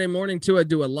Saturday morning, too, I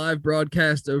do a live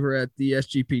broadcast over at the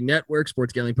SGP Network,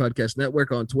 Sports Gambling Podcast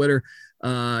Network on Twitter.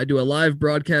 I do a live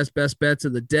broadcast, best bets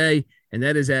of the day, and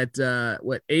that is at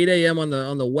 8 a.m. on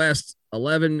the West,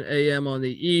 11 a.m. on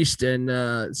the East.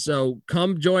 And so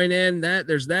come join in.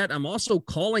 There's that. I'm also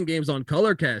calling games on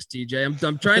Colorcast, TJ.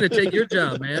 I'm trying to take your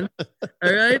job, man.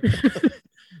 All right.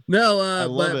 No, I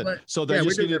love it. So they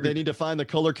need to find the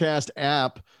Colorcast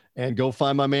app and go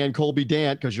find my man Colby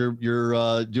Dant, because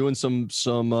you're doing some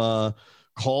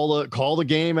call the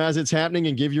game as it's happening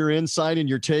and give your insight and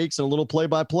your takes and a little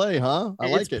play-by-play, huh? I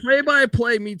like it.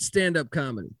 Play-by-play meets stand-up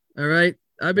comedy. All right.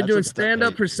 I've been doing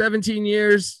stand-up for 17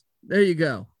 years. There you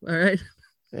go. All right.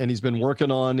 And he's been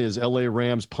working on his LA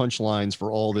Rams punchlines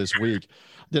for all this week.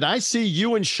 Did I see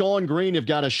you and Sean Green have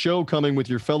got a show coming with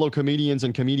your fellow comedians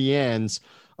and comedians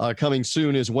coming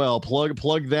soon as well? Plug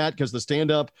that, because the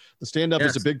stand-up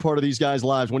is a big part of these guys'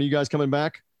 lives. When are you guys coming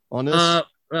back on this?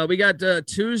 We got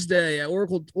Tuesday at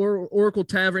Oracle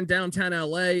Tavern, downtown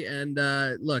LA, and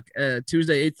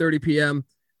Tuesday 8:30 p.m.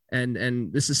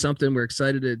 And this is something we're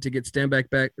excited to get stand-up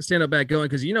back going,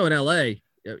 because in LA,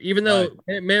 even though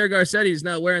Mayor Garcetti's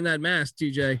not wearing that mask,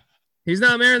 TJ. He's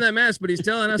not wearing that mask, but he's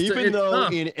telling us even though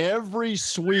tough. In every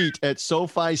suite at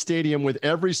SoFi Stadium with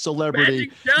every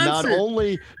celebrity, not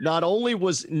only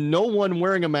was no one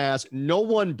wearing a mask, no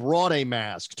one brought a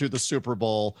mask to the Super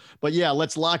Bowl. But yeah,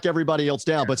 let's lock everybody else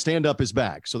down. But stand-up is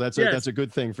back, so that's a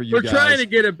good thing for you guys. We're trying to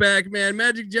get it back, man.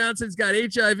 Magic Johnson's got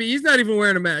HIV. He's not even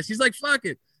wearing a mask. He's like, fuck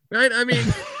it, right? I mean.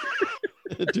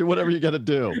 Do whatever you got to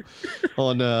do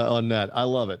on that. I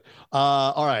love it.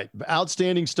 All right,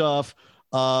 outstanding stuff.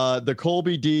 The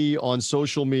Colby D on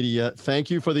social media. Thank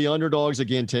you for the underdogs.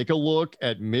 Again, take a look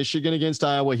at Michigan against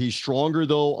Iowa. He's stronger,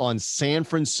 though, on San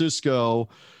Francisco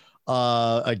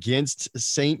against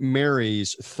St.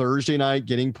 Mary's Thursday night,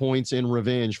 getting points in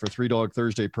revenge for Three Dog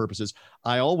Thursday purposes.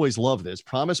 I always love this.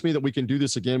 Promise me that we can do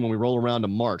this again when we roll around to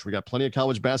March. We got plenty of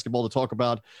college basketball to talk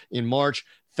about in March.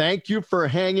 Thank you for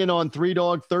hanging on Three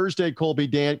Dog Thursday, Colby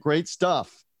Dant. Great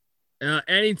stuff.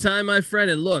 Anytime, my friend.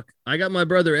 And look, I got my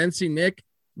brother NC Nick.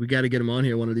 We got to get him on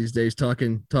here one of these days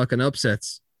talking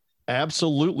upsets.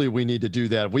 Absolutely, we need to do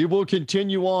that. We will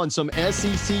continue on some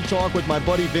SEC talk with my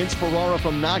buddy Vince Ferrara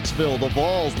from Knoxville. The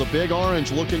Vols, the Big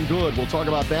Orange, looking good. We'll talk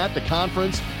about that, the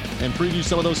conference, and preview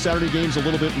some of those Saturday games a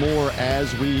little bit more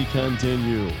as we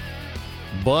continue.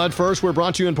 But first, we're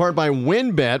brought to you in part by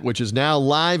WynnBET, which is now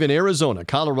live in Arizona,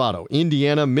 Colorado,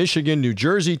 Indiana, Michigan, New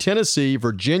Jersey, Tennessee,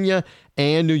 Virginia,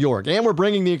 and New York. And we're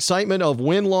bringing the excitement of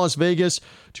Wynn Las Vegas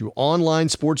to online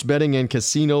sports betting and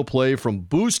casino play, from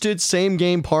boosted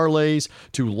same-game parlays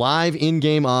to live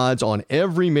in-game odds on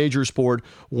every major sport.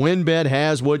 WynnBET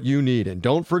has what you need. And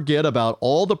don't forget about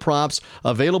all the props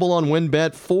available on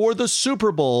WynnBET for the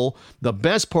Super Bowl. The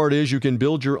best part is you can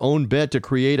build your own bet to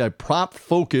create a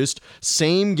prop-focused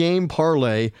same-game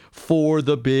parlay for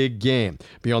the big game.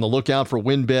 Be on the lookout for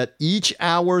WynnBET each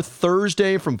hour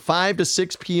Thursday from 5 to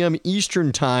 6 p.m.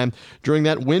 Eastern Time. During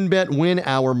that WynnBET Win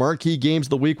Hour, marquee games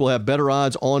of the week will have better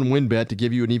odds on WynnBET to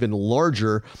give you an even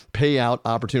larger payout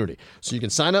opportunity. So you can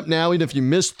sign up now even if you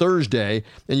miss Thursday,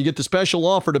 and you get the special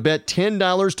offer to bet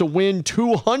 $10 to win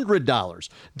 $200.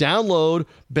 Download,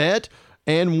 bet,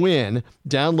 and win.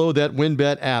 Download that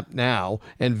WynnBET app now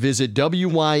and visit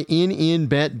wynnbet.com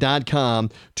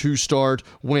to start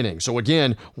winning. So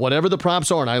again, whatever the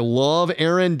props are, and I love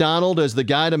Aaron Donald as the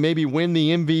guy to maybe win the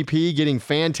MVP, getting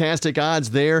fantastic odds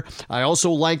there. I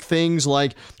also like things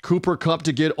like Cooper Kupp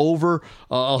to get over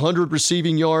 100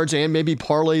 receiving yards and maybe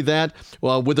parlay that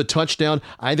with a touchdown.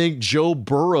 I think Joe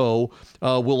Burrow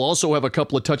will also have a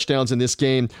couple of touchdowns in this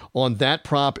game on that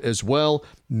prop as well.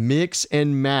 Mix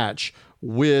and match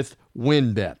with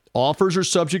WynnBET. Offers are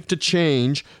subject to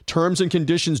change. Terms and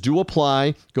conditions do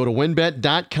apply. Go to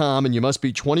wynnbet.com, and you must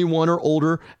be 21 or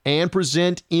older and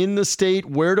present in the state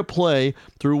where to play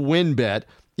through WynnBET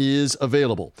is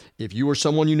available. If you or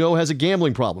someone you know has a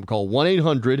gambling problem, call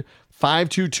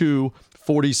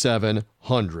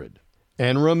 1-800-522-4700.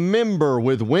 And remember,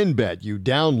 with WynnBET, you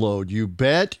download, you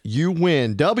bet, you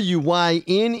win. wynnbet.com.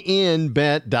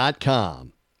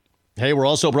 Hey, we're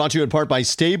also brought to you in part by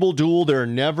Stable Duel. There are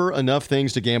never enough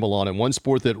things to gamble on, and one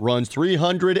sport that runs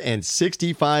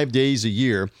 365 days a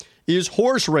year is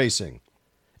horse racing.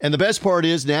 And the best part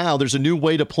is now there's a new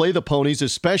way to play the ponies,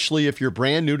 especially if you're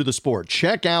brand new to the sport.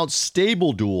 Check out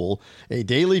Stable Duel, a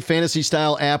daily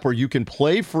fantasy-style app where you can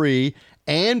play free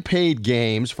and paid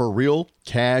games for real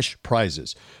cash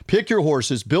prizes. Pick your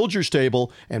horses, build your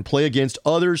stable, and play against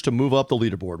others to move up the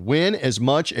leaderboard. Win as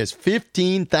much as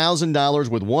 $15,000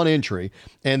 with one entry.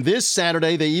 And this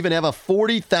Saturday, they even have a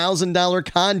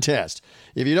 $40,000 contest.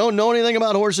 If you don't know anything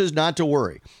about horses, not to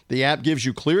worry. The app gives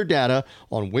you clear data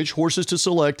on which horses to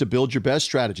select to build your best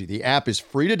strategy. The app is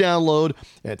free to download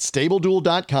at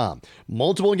StableDuel.com.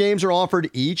 Multiple games are offered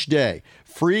each day.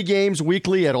 Free games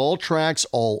weekly at all tracks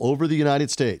all over the United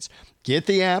States. Get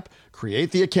the app, create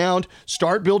the account,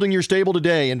 start building your stable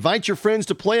today. Invite your friends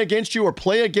to play against you or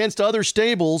play against other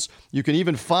stables. You can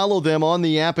even follow them on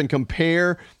the app and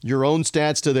compare your own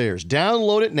stats to theirs.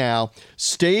 Download it now,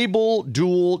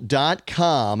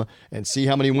 StableDuel.com, and see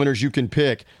how many winners you can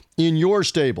pick in your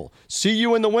stable. See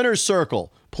you in the winner's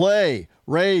circle. Play,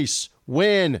 race,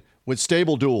 win with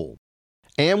Stable Duel.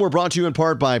 And we're brought to you in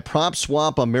part by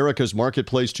PropSwap, America's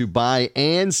marketplace to buy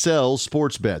and sell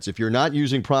sports bets. If you're not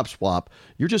using PropSwap,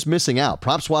 you're just missing out.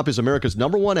 PropSwap is America's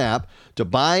 #1 app to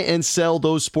buy and sell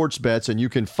those sports bets, and you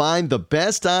can find the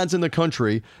best odds in the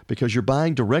country because you're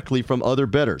buying directly from other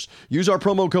bettors. Use our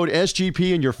promo code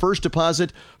SGP, and your first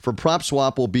deposit for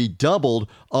PropSwap will be doubled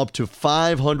up to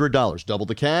 $500. Double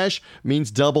the cash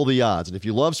means double the odds. And if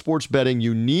you love sports betting,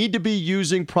 you need to be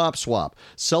using PropSwap.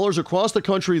 Sellers across the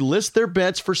country list their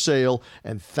bets for sale,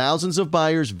 and thousands of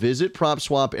buyers visit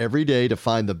PropSwap every day to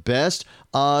find the best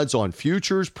odds on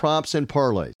futures, props, and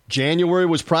parlays. January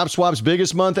was PropSwap's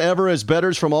biggest month ever as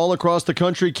bettors from all across the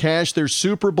country cashed their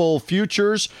Super Bowl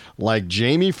futures, like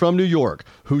Jamie from New York,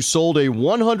 who sold a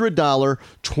 $100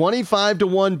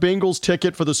 25-1 Bengals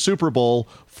ticket for the Super Bowl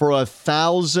for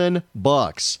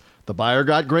 $1,000. The buyer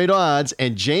got great odds,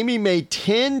 and Jamie made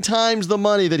 10 times the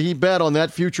money that he bet on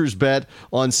that futures bet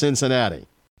on Cincinnati.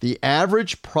 The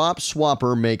average prop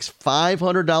swapper makes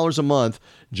 $500 a month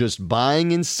just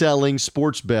buying and selling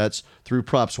sports bets through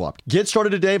PropSwap. Get started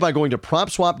today by going to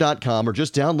PropSwap.com or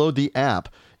just download the app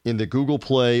in the Google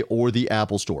Play or the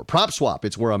Apple Store. PropSwap,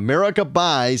 it's where America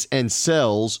buys and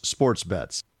sells sports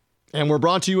bets. And we're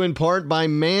brought to you in part by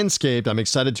Manscaped. I'm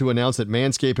excited to announce that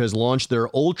Manscaped has launched their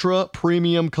Ultra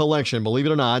Premium Collection. Believe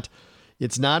it or not,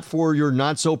 it's not for your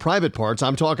not-so-private parts.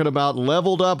 I'm talking about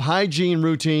leveled-up hygiene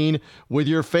routine with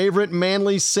your favorite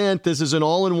manly scent. This is an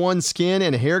all-in-one skin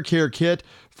and hair care kit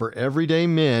for everyday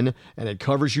men, and it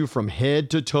covers you from head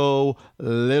to toe,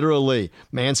 literally.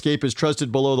 Manscaped is trusted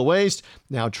below the waist.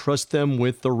 Now trust them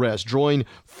with the rest. Join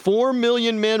 4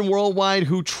 million men worldwide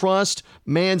who trust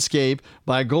Manscaped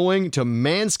by going to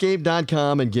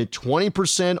manscaped.com and get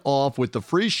 20% off with the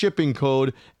free shipping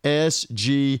code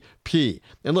SGP.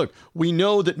 And look, we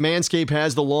know that Manscaped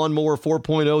has the Lawnmower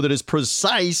 4.0 that is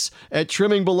precise at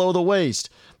trimming below the waist.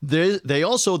 They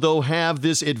also, though, have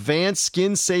this advanced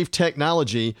skin-safe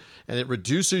technology, and it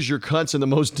reduces your cuts in the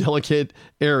most delicate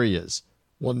areas.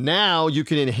 Well, now you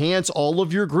can enhance all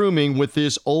of your grooming with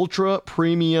this ultra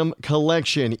premium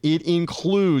collection. It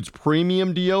includes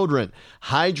premium deodorant,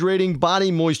 hydrating body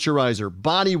moisturizer,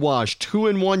 body wash,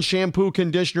 2-in-1 shampoo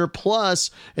conditioner, plus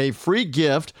a free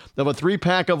gift of a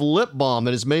 3-pack of lip balm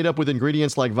that is made up with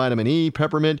ingredients like vitamin E,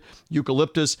 peppermint,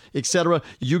 eucalyptus, etc.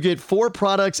 You get 4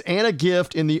 products and a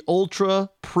gift in the ultra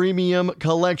premium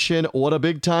collection. What a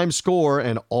big time score.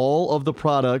 And all of the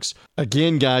products,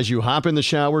 again, guys, you hop in the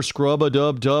shower, scrub a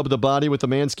dub the body with the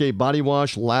Manscaped body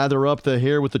wash, lather up the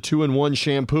hair with the 2-in-1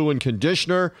 shampoo and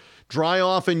conditioner, dry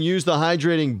off and use the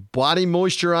hydrating body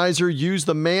moisturizer, use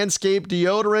the Manscaped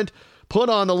deodorant, put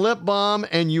on the lip balm,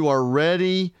 and you are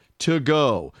ready to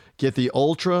go. Get the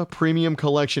Ultra Premium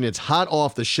Collection. It's hot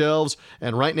off the shelves.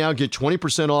 And right now, get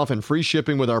 20% off and free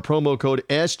shipping with our promo code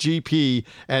SGP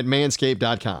at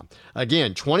manscaped.com.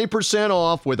 Again, 20%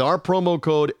 off with our promo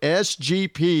code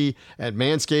SGP at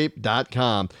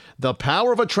manscaped.com. The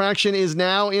power of attraction is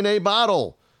now in a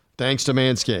bottle, thanks to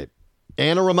Manscaped.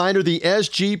 And a reminder, the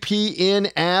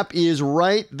SGPN app is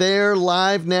right there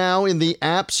live now in the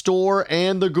App Store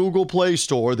and the Google Play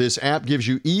Store. This app gives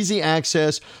you easy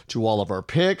access to all of our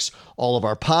picks, all of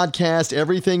our podcasts,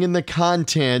 everything in the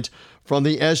content from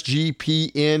the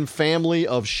SGPN family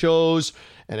of shows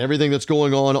and everything that's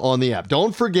going on the app.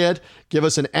 Don't forget, give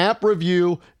us an app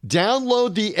review.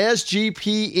 Download the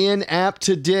SGPN app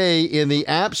today in the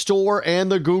App Store and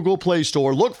the Google Play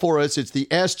Store. Look for us. It's the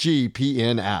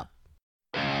SGPN app.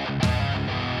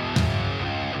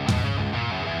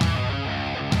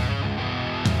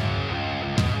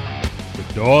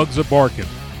 Dogs are barking.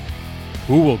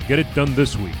 Who will get it done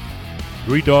this week?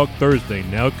 3 Dog Thursday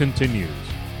now continues.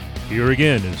 Here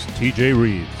again is TJ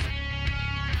Reeves.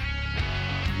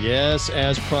 Yes,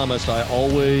 as promised, I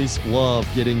always love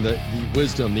getting the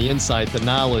wisdom, the insight, the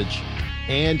knowledge,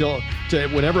 and to,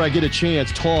 whenever I get a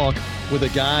chance, talk with a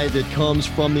guy that comes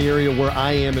from the area where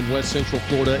I am in West Central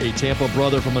Florida, a Tampa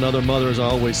brother from another mother, as I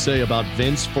always say, about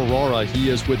Vince Ferrara. He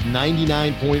is with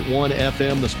 99.1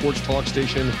 FM, the sports talk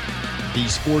station, the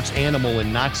sports animal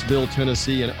in Knoxville,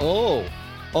 Tennessee. And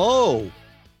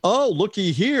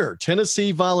looky here.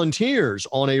 Tennessee Volunteers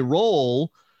on a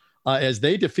roll as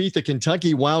they defeat the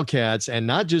Kentucky Wildcats, and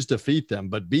not just defeat them,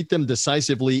 but beat them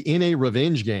decisively in a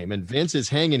revenge game. And Vince is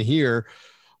hanging here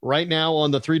right now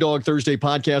on the 3 Dog Thursday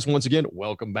podcast. Once again,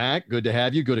 welcome back. Good to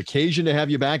have you. Good occasion to have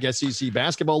you back. SEC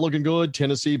basketball looking good.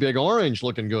 Tennessee Big Orange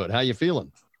looking good. How you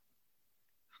feeling?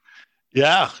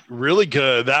 Yeah, really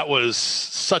good. That was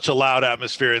such a loud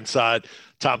atmosphere inside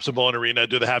Thompson-Boling Arena.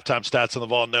 Do the halftime stats on the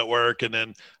Vol Network, and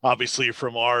then obviously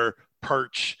from our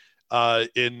perch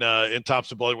in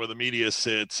Thompson-Boling where the media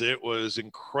sits, it was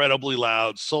incredibly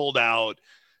loud, sold out.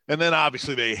 And then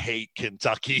obviously they hate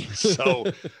Kentucky, so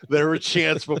there were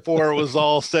chants before it was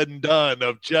all said and done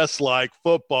of just like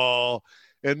football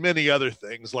and many other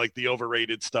things like the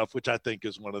overrated stuff, which I think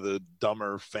is one of the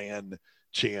dumber fan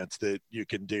chants that you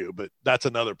can do, but that's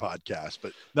another podcast.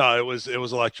 But no, it was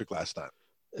electric last night.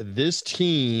 This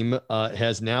team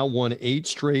has now won 8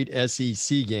 straight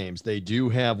SEC games. They do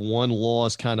have one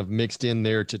loss kind of mixed in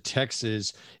there to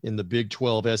Texas in the Big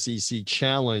 12 SEC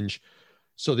Challenge.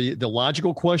 So the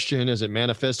logical question, as it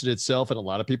manifested itself, and a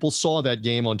lot of people saw that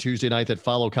game on Tuesday night that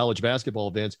follow college basketball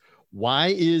events,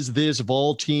 why is this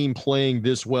Vol team playing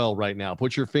this well right now?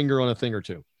 Put your finger on a thing or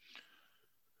two.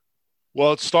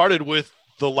 Well, it started with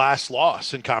the last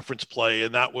loss in conference play,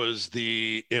 and that was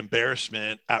the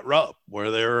embarrassment at Rupp, where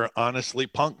they were honestly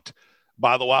punked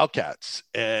by the Wildcats.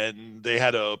 And they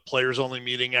had a players-only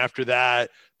meeting after that.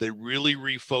 They really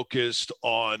refocused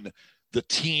on the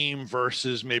team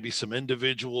versus maybe some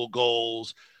individual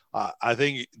goals. I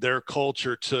think their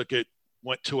culture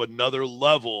went to another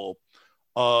level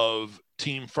of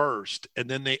team first, and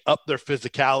then they upped their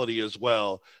physicality as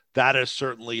well. That has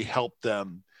certainly helped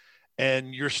them.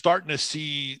 And you're starting to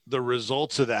see the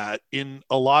results of that in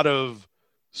a lot of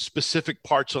specific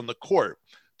parts on the court.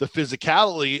 The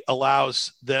physicality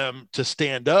allows them to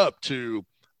stand up to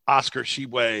Oscar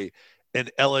Tshiebwe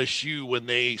and LSU when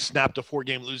they snapped a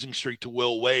 4-game losing streak to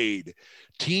Will Wade.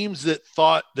 Teams that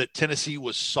thought that Tennessee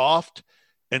was soft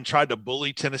and tried to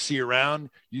bully Tennessee around,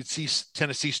 you'd see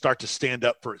Tennessee start to stand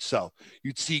up for itself.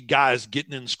 You'd see guys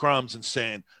getting in scrums and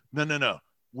saying, no,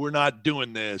 we're not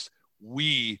doing this.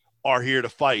 We are here to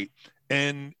fight.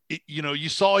 And you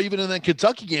saw even in that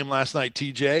Kentucky game last night,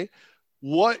 TJ,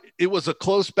 it was a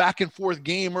close back and forth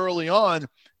game early on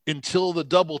until the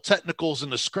double technicals in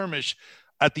the skirmish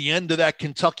at the end of that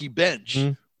Kentucky bench,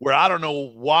 where I don't know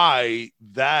why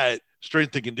that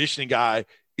strength and conditioning guy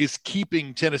is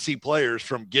keeping Tennessee players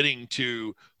from getting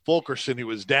to Fulkerson, who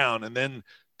was down. And then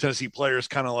Tennessee players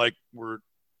kind of like were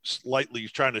slightly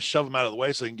trying to shove them out of the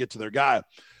way so they can get to their guy.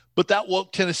 But that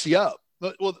woke Tennessee up.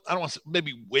 Well, I don't want to say,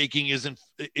 maybe waking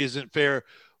isn't fair,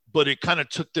 but it kind of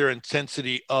took their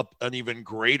intensity up an even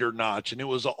greater notch, and it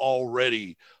was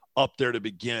already up there to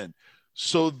begin.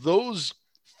 So those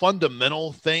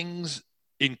fundamental things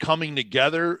in coming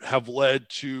together have led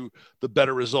to the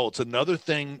better results. Another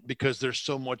thing, because they're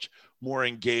so much more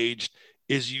engaged,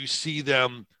 is you see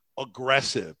them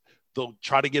aggressive. They'll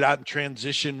try to get out and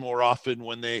transition more often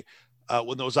when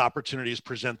those opportunities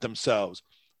present themselves.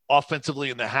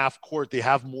 Offensively in the half court, they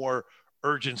have more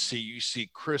urgency. You see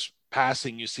crisp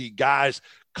passing. You see guys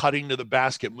cutting to the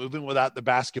basket, moving without the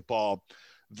basketball.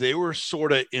 They were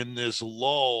sort of in this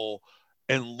lull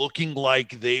and looking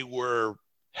like they were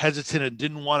hesitant and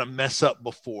didn't want to mess up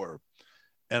before.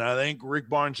 And I think Rick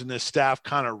Barnes and his staff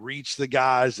kind of reached the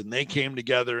guys, and they came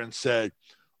together and said,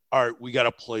 all right, we got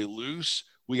to play loose.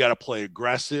 We got to play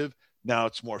aggressive. Now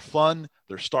it's more fun.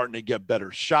 They're starting to get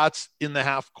better shots in the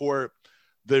half court.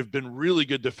 They've been really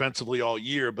good defensively all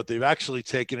year, but they've actually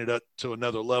taken it up to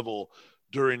another level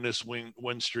during this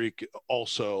win streak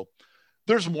also.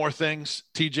 There's more things,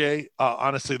 TJ.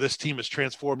 Honestly, this team has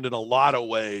transformed in a lot of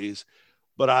ways,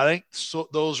 but I think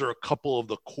those are a couple of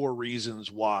the core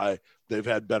reasons why they've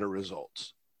had better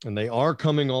results. And they are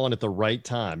coming on at the right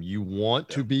time. You want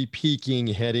to be peaking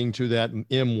heading to that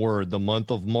M word, the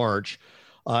month of March.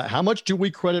 How much do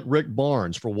we credit Rick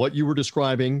Barnes for what you were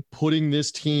describing, putting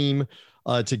this team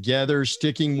together,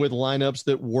 sticking with lineups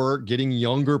that work, getting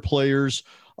younger players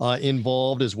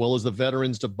involved, as well as the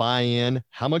veterans to buy in?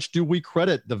 How much do we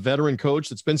credit the veteran coach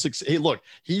that's been hey, look,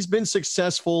 he's been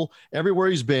successful everywhere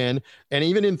he's been, and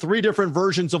even in 3 different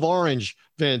versions of orange,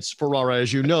 Vince Ferrara,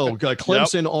 as you know,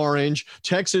 Clemson orange,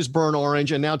 Texas burnt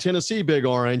orange, and now Tennessee big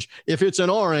orange. If it's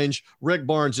an orange, Rick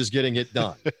Barnes is getting it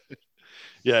done.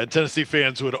 Yeah, and Tennessee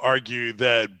fans would argue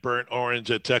that burnt orange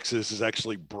at Texas is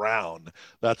actually brown.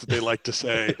 That's what they like to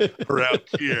say around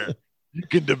here. You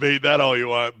can debate that all you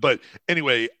want. But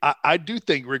anyway, I do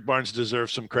think Rick Barnes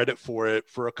deserves some credit for it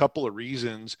for a couple of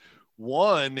reasons.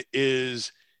 One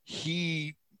is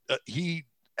he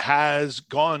has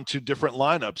gone to different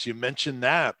lineups. You mentioned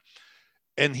that.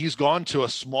 And he's gone to a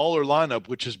smaller lineup,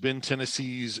 which has been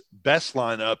Tennessee's best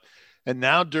lineup. And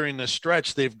now during the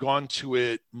stretch, they've gone to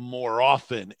it more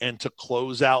often and to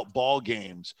close out ball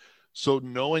games. So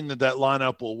knowing that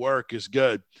lineup will work is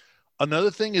good. Another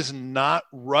thing is not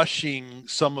rushing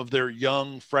some of their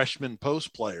young freshman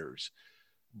post players.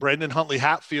 Brandon Huntley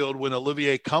Hatfield, when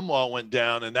Olivier Cumwell went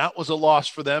down, and that was a loss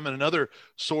for them, and another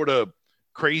sort of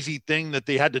crazy thing that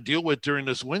they had to deal with during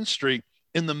this win streak.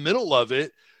 In the middle of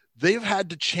it, they've had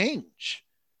to change.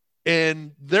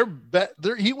 And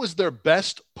he was their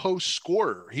best post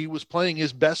scorer. He was playing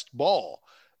his best ball.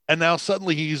 And now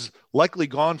suddenly he's likely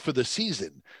gone for the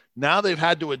season. Now they've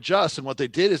had to adjust. And what they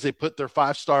did is they put their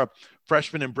 5-star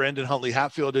freshman and Brandon Huntley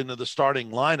Hatfield into the starting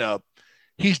lineup.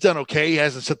 He's done okay. He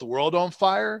hasn't set the world on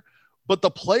fire. But the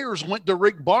players went to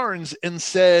Rick Barnes and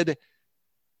said,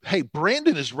 hey,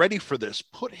 Brandon is ready for this.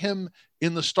 Put him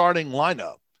in the starting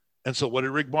lineup. And so what did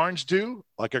Rick Barnes do?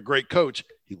 Like a great coach,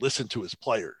 he listened to his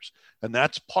players. And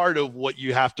that's part of what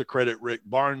you have to credit Rick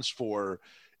Barnes for,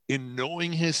 in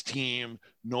knowing his team,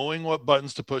 knowing what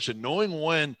buttons to push, and knowing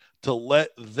when to let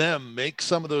them make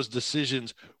some of those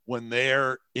decisions when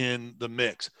they're in the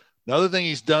mix. Another thing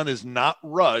he's done is not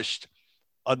rushed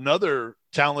another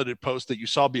talented post that you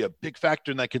saw be a big factor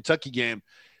in that Kentucky game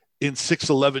in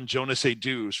 6'11" Jonas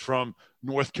Aidoo from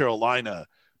North Carolina.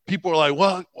 People are like,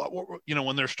 well,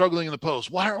 when they're struggling in the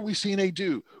post, why aren't we seeing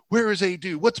Aidoo? Where is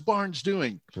Aidoo? What's Barnes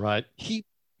doing? Right.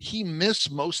 He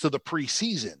missed most of the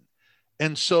preseason.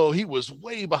 And so he was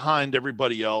way behind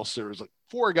everybody else. There was like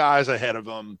 4 guys ahead of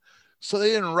him. So they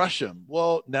didn't rush him.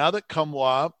 Well, now that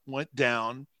Cumwell went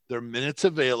down, there are minutes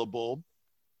available.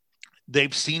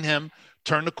 They've seen him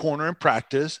turn the corner in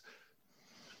practice,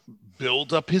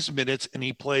 build up his minutes, and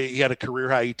he had a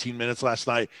career-high 18 minutes last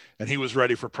night, and he was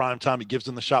ready for prime time. He gives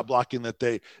them the shot blocking that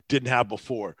they didn't have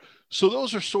before. So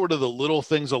those are sort of the little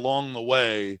things along the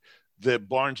way that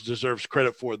Barnes deserves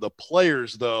credit for. The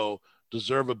players, though,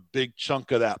 deserve a big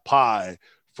chunk of that pie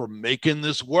for making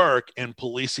this work and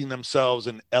policing themselves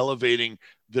and elevating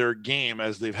their game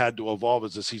as they've had to evolve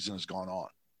as the season has gone on.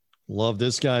 Love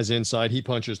this guy's insight. He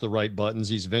punches the right buttons.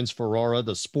 He's Vince Ferrara.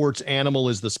 The Sports Animal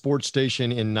is the sports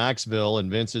station in Knoxville,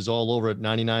 and Vince is all over at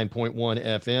 99.1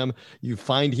 FM. You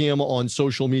find him on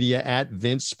social media at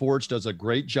Vince Sports. Does a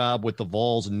great job with the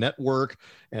Vols Network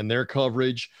and their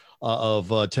coverage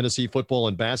of Tennessee football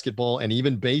and basketball and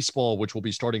even baseball, which will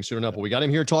be starting soon enough. But we got him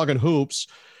here talking hoops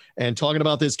and talking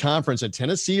about this conference, and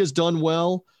Tennessee has done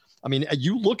well. I mean,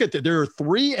 you look at there are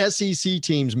 3 SEC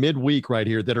teams midweek right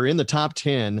here that are in the top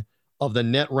 10 of the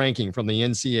net ranking from the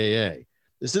NCAA.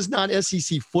 This is not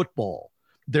SEC football.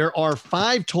 There are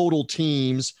 5 total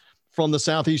teams from the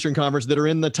Southeastern Conference that are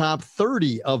in the top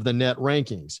 30 of the net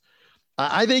rankings.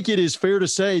 I think it is fair to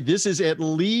say this is at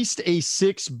least a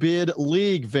 6-bid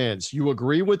league, Vince. You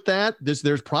agree with that?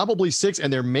 There's probably 6,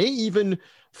 and there may even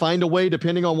find a way,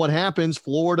 depending on what happens,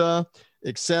 Florida,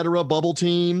 et cetera, bubble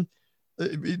team.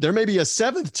 There may be a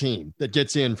 7th team that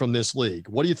gets in from this league.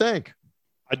 What do you think?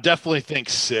 I definitely think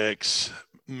 6,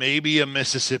 maybe a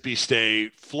Mississippi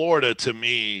State. Florida, to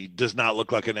me, does not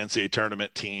look like an NCAA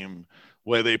tournament team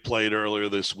where they played earlier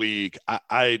this week.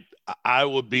 I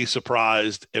would be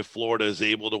surprised if Florida is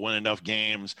able to win enough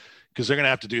games, because they're going to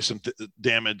have to do some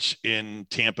damage in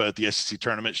Tampa at the SEC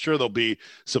tournament. Sure, there'll be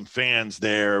some fans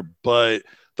there, but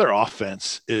their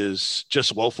offense is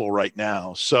just woeful right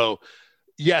now. So,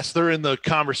 yes, they're in the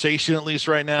conversation at least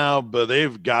right now, but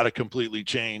they've got to completely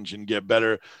change and get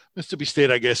better. Mississippi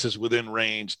State, I guess, is within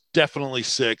range. Definitely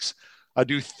 6. I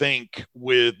do think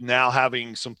with now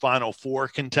having some Final Four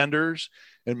contenders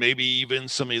and maybe even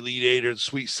some Elite 8 or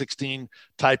Sweet 16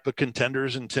 type of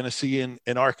contenders in Tennessee and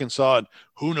Arkansas, and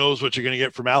who knows what you're going to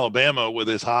get from Alabama with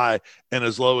as high and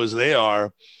as low as they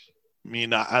are. I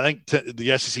mean, I think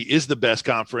the SEC is the best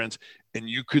conference, and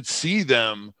you could see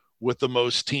them with the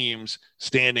most teams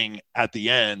standing at the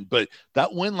end. But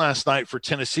that win last night for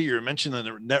Tennessee, you mentioned in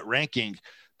the net ranking,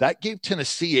 that gave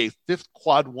Tennessee a 5th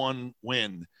quad 1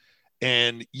 win.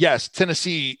 And yes,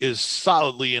 Tennessee is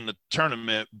solidly in the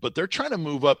tournament, but they're trying to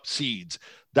move up seeds.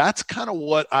 That's kind of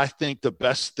what I think the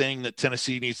best thing that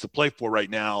Tennessee needs to play for right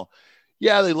now.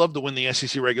 Yeah, they love to win the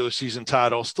SEC regular season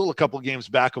title. Still a couple games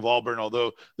back of Auburn,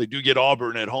 although they do get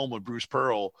Auburn at home with Bruce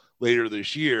Pearl later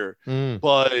this year.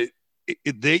 But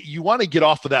you want to get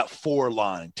off of that 4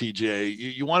 line, TJ.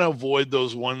 You want to avoid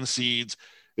those 1 seeds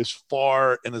as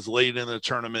far and as late in the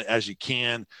tournament as you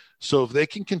can. So if they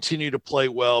can continue to play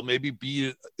well, maybe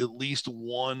beat at least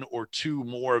 1 or 2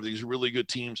 more of these really good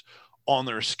teams on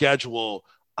their schedule,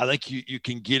 I think you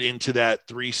can get into that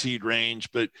 3 seed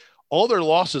range. But all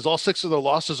 6 of their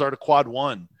losses are to quad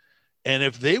 1. And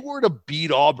if they were to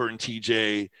beat Auburn,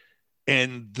 TJ,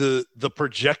 and the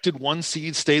projected 1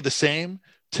 seed stay the same,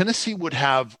 Tennessee would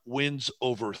have wins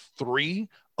over 3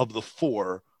 of the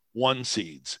 4 1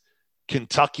 seeds.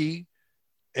 Kentucky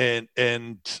and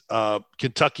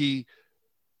Kentucky,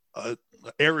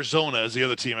 Arizona is the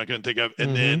other team I couldn't think of,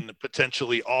 and then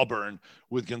potentially Auburn,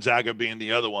 with Gonzaga being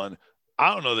the other one.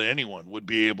 I don't know that anyone would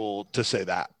be able to say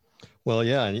that. Well,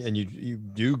 yeah, and you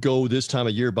do go this time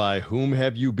of year by whom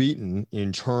have you beaten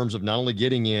in terms of not only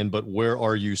getting in, but where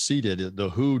are you seated? The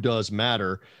who does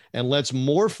matter. And let's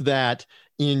morph that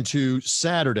into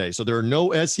Saturday. So there are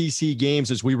no SEC games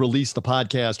as we release the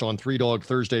podcast on 3 Dog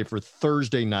Thursday for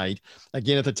Thursday night.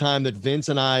 Again, at the time that Vince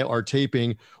and I are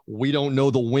taping, we don't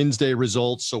know the Wednesday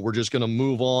results, so we're just going to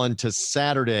move on to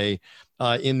Saturday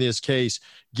in this case.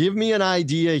 Give me an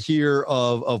idea here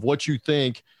of what you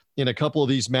think in a couple of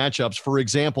these matchups. For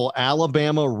example,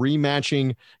 Alabama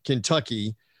rematching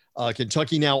Kentucky.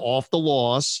 Kentucky now off the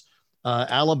loss.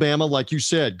 Alabama, like you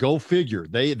said, go figure.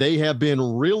 They have been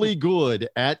really good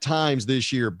at times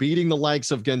this year, beating the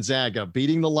likes of Gonzaga,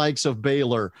 beating the likes of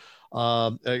Baylor,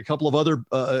 a couple of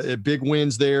other big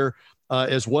wins there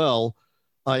as well,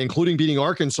 including beating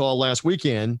Arkansas last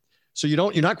weekend. So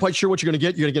you're not quite sure what you're going to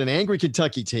get. You're going to get an angry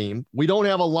Kentucky team. We don't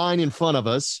have a line in front of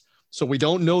us, so we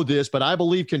don't know this, but I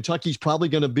believe Kentucky's probably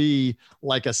going to be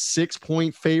like a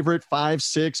 6-point favorite,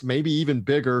 5-6, maybe even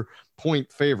bigger point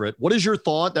favorite. What is your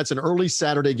thought? That's an early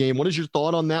Saturday game. What is your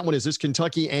thought on that one? Is this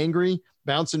Kentucky angry,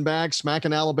 bouncing back,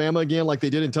 smacking Alabama again like they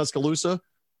did in Tuscaloosa?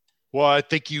 Well, I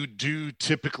think you do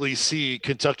typically see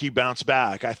Kentucky bounce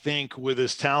back. I think with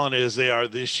as talented as they are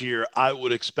this year, I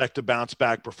would expect a bounce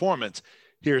back performance.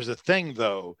 Here's the thing,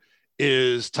 though,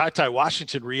 is Ty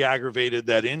Washington re-aggravated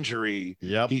that injury.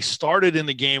 Yep. He started in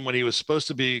the game when he was supposed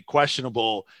to be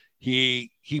questionable. He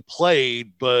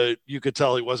played, but you could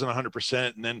tell he wasn't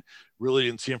 100%, and then really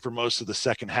didn't see him for most of the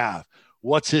second half.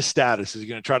 What's his status? Is he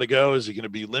going to try to go? Is he going to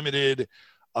be limited?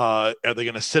 Are they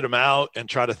going to sit him out and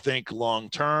try to think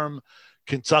long-term?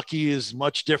 Kentucky is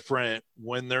much different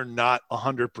when they're not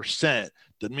 100%.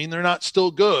 Doesn't mean they're not still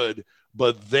good,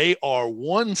 but they are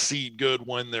 1 seed good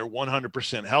when they're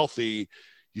 100% healthy.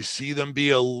 You see them be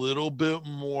a little bit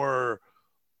more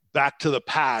back to the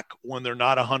pack when they're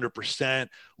not 100%.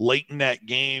 Late in that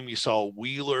game, you saw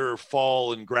Wheeler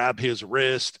fall and grab his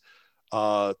wrist.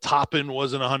 Toppin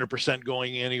wasn't 100%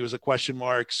 going in. He was a question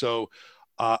mark. So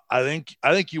I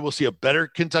think you will see a better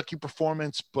Kentucky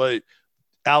performance, but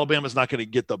Alabama's not going to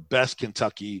get the best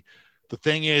Kentucky. The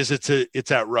thing is,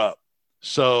 it's at Rupp.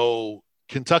 So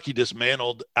Kentucky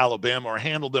dismantled Alabama or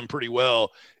handled them pretty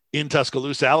well in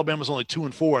Tuscaloosa. Alabama's only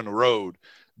 2-4 on the road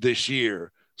this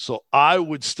year. So I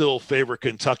would still favor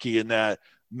Kentucky in that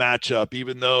matchup,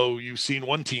 even though you've seen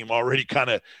one team already kind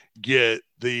of get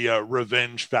the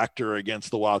revenge factor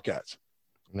against the Wildcats.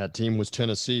 And that team was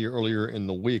Tennessee earlier in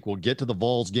the week. We'll get to the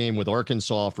Vols game with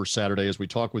Arkansas for Saturday as we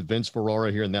talk with Vince Ferrara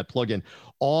here in that plug-in.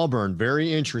 Auburn,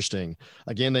 very interesting.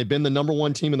 Again, they've been the number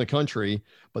one team in the country,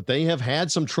 but they have had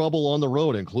some trouble on the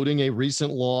road, including a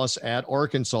recent loss at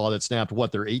Arkansas that snapped,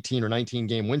 their 18 or 19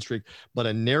 game win streak, but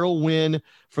a narrow win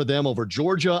for them over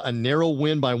Georgia, a narrow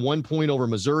win by 1 point over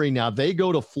Missouri. Now they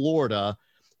go to Florida.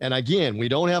 And again, we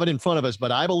don't have it in front of us,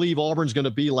 but I believe Auburn's going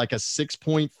to be like a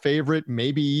 6-point favorite,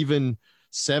 maybe even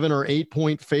 7 or 8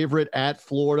 point favorite at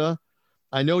Florida.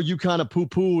 I know you kind of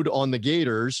poo-pooed on the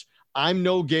Gators. I'm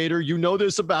no Gator. You know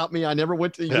this about me. I never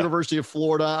went to the University of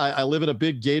Florida. I live in a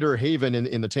big Gator haven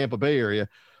in the Tampa Bay area.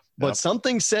 But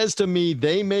something says to me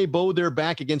they may bow their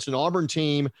back against an Auburn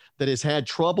team that has had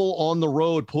trouble on the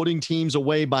road putting teams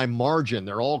away by margin.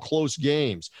 They're all close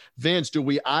games. Vince, do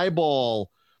we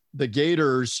eyeball the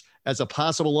Gators as a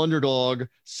possible underdog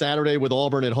Saturday with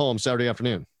Auburn at home Saturday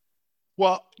afternoon?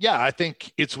 Well, yeah, I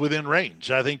think it's within range.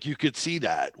 I think you could see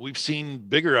that. We've seen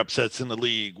bigger upsets in the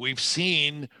league. We've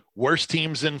seen worse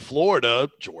teams in Florida,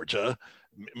 Georgia,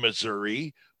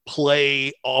 Missouri,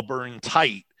 play Auburn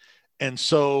tight. And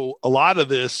so a lot of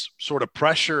this sort of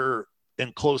pressure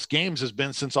in close games has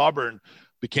been since Auburn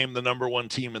became the number one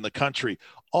team in the country.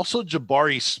 Also,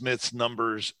 Jabari Smith's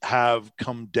numbers have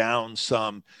come down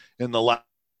some in the last.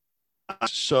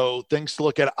 So things to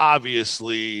look at,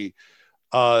 obviously,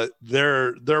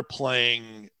 they're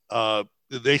playing,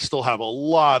 they still have a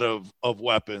lot of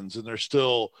weapons and they're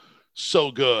still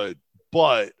so good,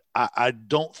 but I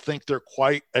don't think they're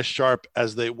quite as sharp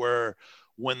as they were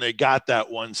when they got that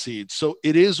 1 seed. So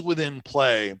it is within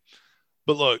play,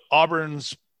 but look,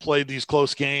 Auburn's played these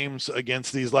close games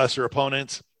against these lesser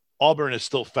opponents. Auburn has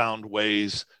still found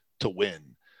ways to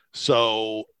win.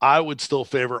 So I would still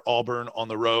favor Auburn on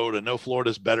the road. I know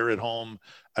Florida's better at home,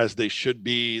 as they should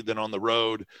be, than on the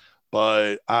road,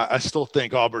 but I still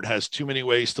think Auburn has too many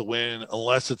ways to win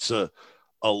unless it's a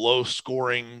low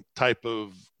scoring type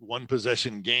of one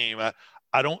possession game.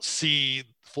 I don't see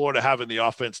Florida having the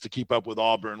offense to keep up with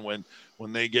Auburn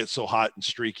when they get so hot and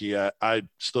streaky. I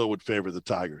still would favor the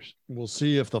Tigers. We'll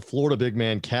see if the Florida big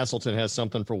man Castleton has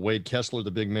something for Wade Kessler, the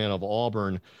big man of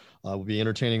Auburn. Will be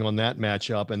entertaining on that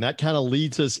matchup. And that kind of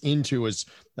leads us into, as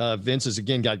Vince has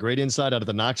again got great insight out of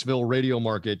the Knoxville radio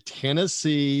market,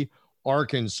 Tennessee,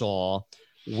 Arkansas,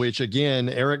 which again,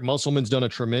 Eric Musselman's done a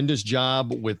tremendous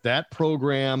job with that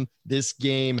program. This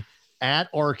game at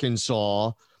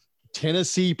Arkansas,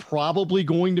 Tennessee probably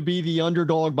going to be the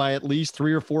underdog by at least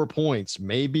 3 or 4 points.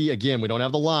 Maybe, again, we don't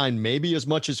have the line, maybe as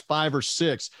much as 5 or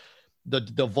 6.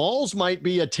 The Vols might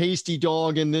be a tasty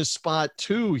dog in this spot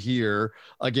too here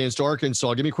against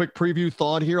Arkansas. Give me a quick preview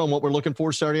thought here on what we're looking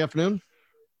for Saturday afternoon.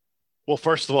 Well,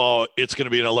 first of all, it's going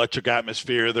to be an electric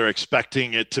atmosphere. They're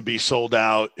expecting it to be sold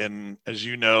out. And as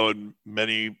you know, and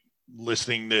many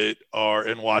listening that are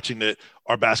and watching that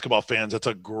are basketball fans, that's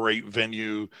a great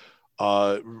venue,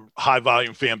 high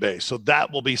volume fan base. So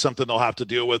that will be something they'll have to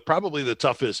deal with. Probably the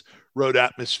toughest road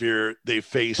atmosphere they've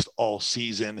faced all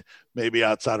season, maybe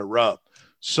outside of Rupp.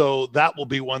 So that will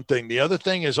be one thing. The other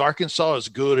thing is Arkansas is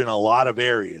good in a lot of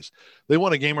areas. They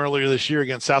won a game earlier this year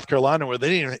against South Carolina where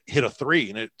they didn't hit a 3,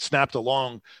 and it snapped a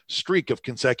long streak of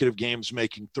consecutive games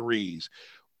making 3s.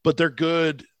 But they're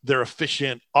good. They're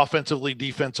efficient offensively,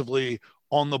 defensively,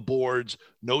 on the boards.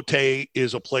 Note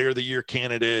is a player of the year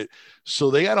candidate.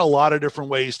 So they got a lot of different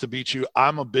ways to beat you.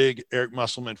 I'm a big Eric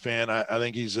Musselman fan. I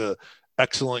think he's an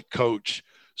excellent coach.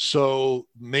 So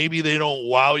maybe they don't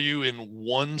wow you in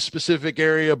one specific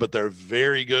area, but they're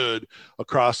very good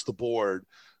across the board.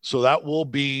 So that will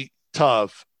be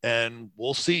tough, and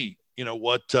we'll see,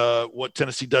 what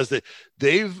Tennessee does.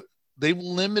 They've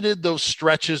limited those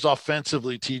stretches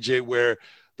offensively, TJ, where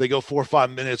they go 4 or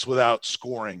 5 minutes without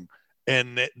scoring.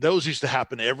 And those used to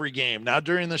happen every game. Now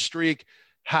during the streak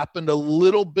happened a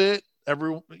little bit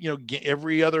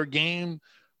every other game,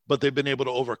 but they've been able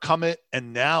to overcome it.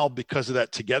 And now because of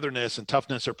that togetherness and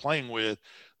toughness they're playing with,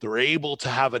 they're able to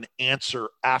have an answer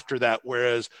after that.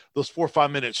 Whereas those 4 or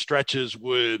 5 minute stretches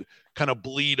would kind of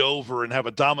bleed over and have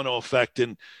a domino effect.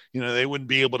 And, they wouldn't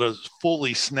be able to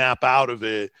fully snap out of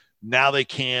it Now they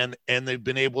can, and they've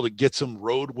been able to get some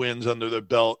road wins under their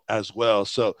belt as well.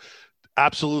 So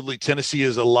absolutely, Tennessee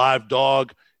is a live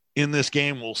dog in this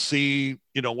game. We'll see,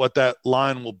 what that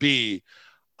line will be.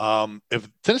 If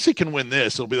Tennessee can win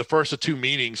this, it'll be the first of two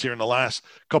meetings here in the last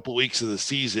couple weeks of the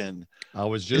season. I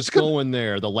was just going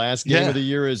there. The last game of the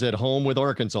year is at home with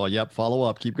Arkansas. Yep. Follow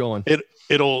up. Keep going.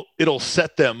 It'll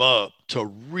set them up to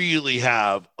really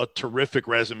have a terrific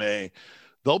resume.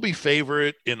 They'll be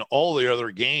favorite in all the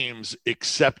other games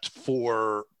except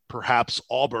for perhaps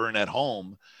Auburn at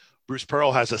home. Bruce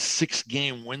Pearl has a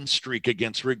 6-game win streak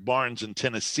against Rick Barnes in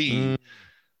Tennessee.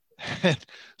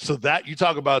 So that you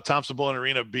talk about Thompson-Boling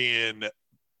Arena being,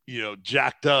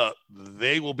 jacked up,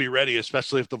 they will be ready,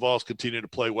 especially if the Vols continue to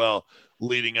play well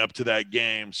leading up to that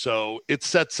game. So it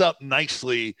sets up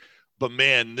nicely, but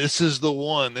man, this is the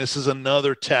one. This is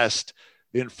another test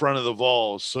in front of the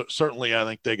Vols. So certainly I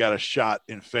think they got a shot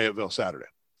in Fayetteville Saturday.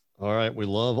 All right. We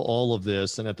love all of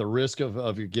this. And at the risk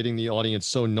of getting the audience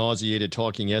so nauseated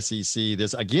talking SEC,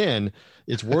 this again,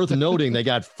 it's worth noting they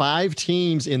got 5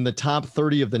 teams in the top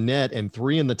 30 of the net and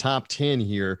 3 in the top 10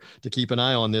 here to keep an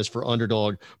eye on this for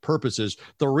underdog purposes.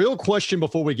 The real question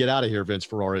before we get out of here, Vince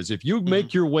Ferrara, is if you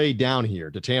make your way down here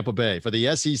to Tampa Bay for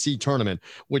the SEC tournament,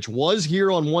 which was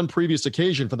here on one previous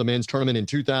occasion for the men's tournament in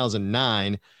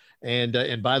 2009,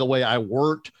 and by the way, I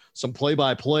worked some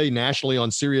play-by-play nationally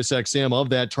on SiriusXM of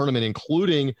that tournament,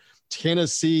 including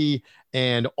Tennessee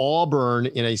and Auburn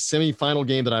in a semifinal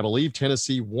game that I believe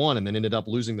Tennessee won and then ended up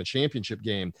losing the championship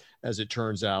game, as it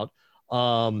turns out.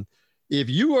 If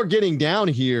you are getting down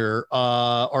here,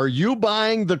 are you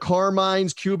buying the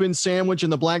Carmine's Cuban sandwich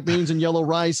and the black beans and yellow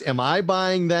rice? Am I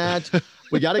buying that?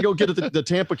 We got to go get the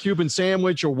Tampa Cuban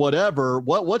sandwich or whatever.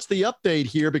 What's the update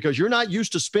here? Because you're not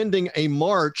used to spending a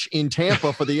March in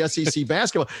Tampa for the SEC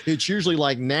basketball. It's usually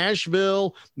like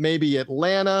Nashville, maybe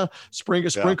Atlanta,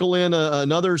 sprinkle in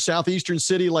another southeastern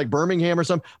city like Birmingham or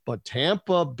something. But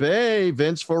Tampa Bay,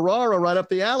 Vince Ferrara, right up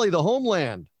the alley, the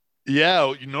homeland.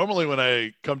 Yeah, normally when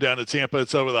I come down to Tampa,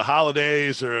 it's over the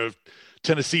holidays or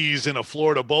Tennessee's in a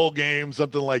Florida bowl game,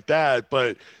 something like that.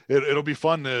 But it'll be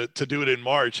fun to do it in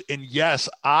March. And yes,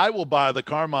 I will buy the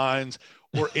Carmine's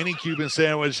or any Cuban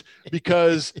sandwich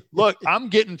because, look, I'm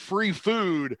getting free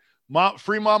food,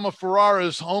 free Mama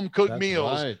Ferrara's home-cooked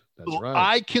meals. Right. That's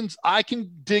right. I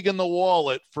can dig in the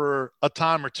wallet for a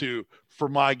time or two for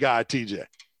my guy, TJ.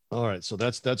 All right, so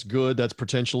that's good. That's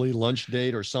potentially lunch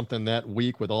date or something that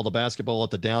week with all the basketball at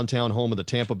the downtown home of the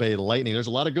Tampa Bay Lightning. There's a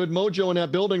lot of good mojo in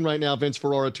that building right now, Vince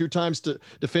Ferrara, 2 times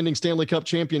defending Stanley Cup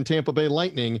champion Tampa Bay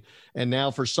Lightning. And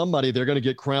now for somebody, they're going to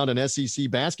get crowned an SEC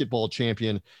basketball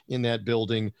champion in that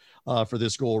building for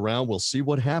this go around. We'll see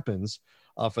what happens.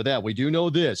 For that, we do know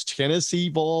this: Tennessee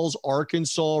Vols,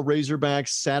 Arkansas Razorbacks,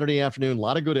 Saturday afternoon. A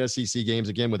lot of good SEC games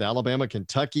again with Alabama,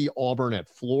 Kentucky, Auburn at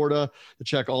Florida to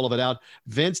check all of it out.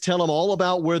 Vince, tell them all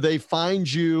about where they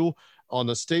find you on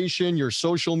the station, your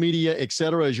social media,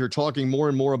 etc. As you're talking more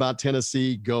and more about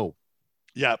Tennessee. Go.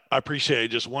 Yeah, I appreciate it.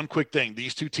 Just one quick thing.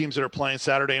 These 2 teams that are playing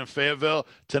Saturday in Fayetteville,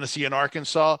 Tennessee and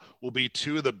Arkansas, will be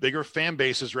 2 of the bigger fan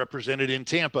bases represented in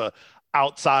Tampa,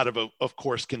 outside of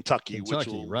course, Kentucky, which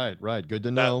will right. Good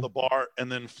to know. The bar, and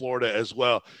then Florida as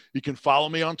well. You can follow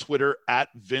me on Twitter at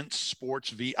Vince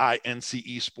Sports,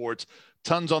 VINCE Sports.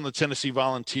 Tons on the Tennessee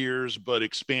Volunteers, but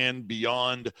expand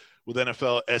beyond with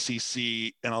NFL, SEC,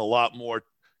 and a lot more.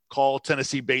 Call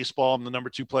Tennessee Baseball. I'm the number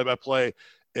 2 play-by-play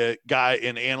guy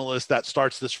and analyst. That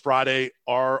starts this Friday.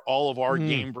 All of our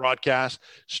game broadcasts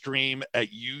stream at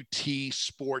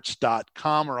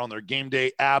utsports.com or on their game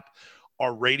day app.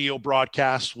 Our radio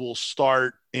broadcasts will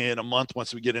start in a month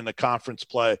once we get into conference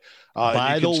play.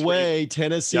 By the way,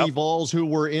 Tennessee Vols, who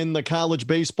were in the College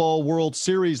Baseball World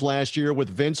Series last year with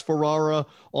Vince Ferrara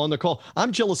on the call.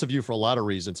 I'm jealous of you for a lot of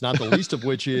reasons, not the least of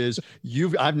which is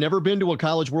I've never been to a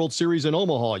College World Series in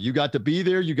Omaha. You got to be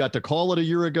there. You got to call it a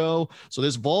year ago. So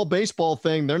this Vol baseball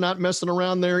thing, they're not messing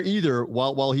around there either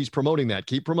while he's promoting that.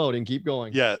 Keep promoting. Keep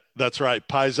going. Yeah, that's right.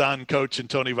 Paisan coach and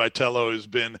Tony Vitello has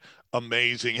been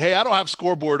amazing. Hey, I don't have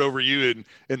scoreboard over you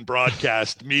in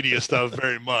broadcast media stuff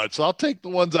very much. So I'll take the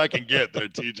ones I can get there,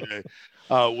 TJ,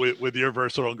 with your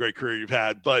versatile and great career you've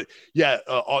had. But yeah,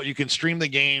 you can stream the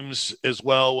games as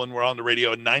well when we're on the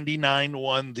radio at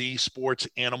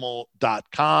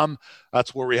 991thesportsanimal.com.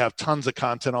 That's where we have tons of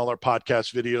content, all our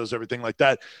podcast videos, everything like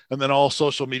that. And then all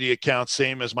social media accounts,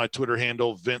 same as my Twitter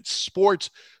handle, Vince Sports.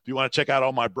 If you want to check out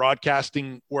all my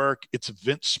broadcasting work, it's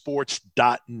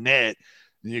vincesports.net.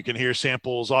 You can hear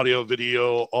samples, audio,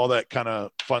 video, all that kind of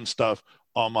fun stuff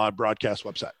on my broadcast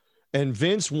website. And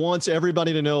Vince wants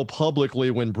everybody to know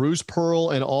publicly when Bruce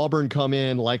Pearl and Auburn come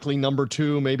in, likely number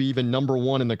 2, maybe even number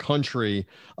 1 in the country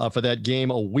for that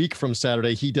game a week from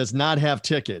Saturday, he does not have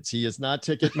tickets. He is not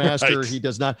Ticketmaster. Right. He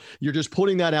does not. You're just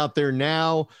putting that out there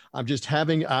now.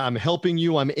 I'm helping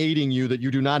you. I'm aiding you that you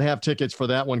do not have tickets for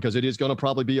that one because it is going to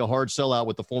probably be a hard sellout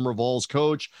with the former Vols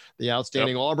coach, the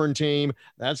outstanding Auburn team.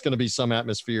 That's going to be some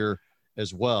atmosphere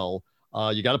as well.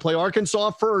 You got to play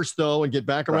Arkansas first, though, and get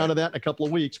back around to that in a couple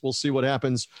of weeks. We'll see what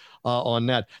happens on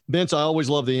that. Vince, I always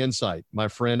love the insight, my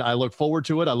friend. I look forward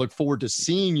to it. I look forward to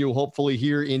seeing you hopefully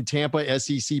here in Tampa,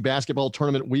 SEC Basketball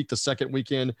Tournament Week, the second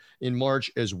weekend in March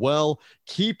as well.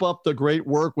 Keep up the great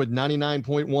work with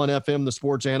 99.1 FM, The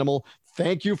Sports Animal.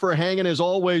 Thank you for hanging, as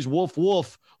always, woof,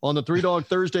 woof, on the Three Dog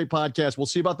Thursday podcast. We'll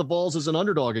see about the Vols as an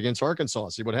underdog against Arkansas.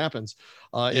 See what happens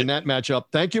in that matchup.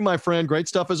 Thank you, my friend. Great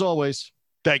stuff as always.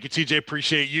 Thank you, TJ.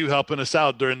 Appreciate you helping us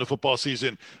out during the football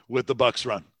season with the Bucks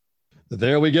run.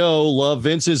 There we go. Love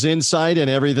Vince's insight and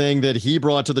everything that he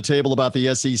brought to the table about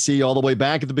the SEC all the way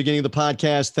back at the beginning of the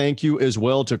podcast. Thank you as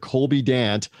well to Colby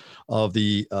Dant of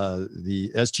the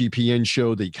SGPN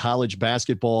show, The College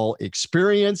Basketball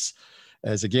Experience.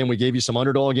 As again, we gave you some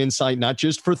underdog insight, not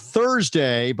just for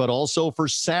Thursday, but also for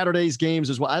Saturday's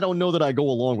games as well. I don't know that I go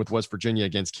along with West Virginia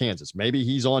against Kansas. Maybe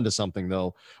he's on to something,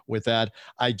 though, with that.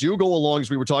 I do go along,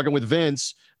 as we were talking with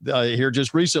Vince here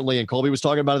just recently, and Colby was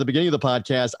talking about at the beginning of the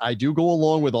podcast. I do go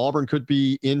along with Auburn could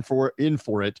be in for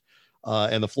it.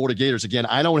 And the Florida Gators. Again,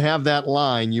 I don't have that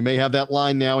line. You may have that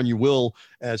line now, and you will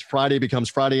as Friday becomes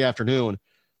Friday afternoon.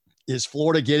 Is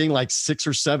Florida getting like 6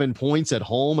 or 7 points at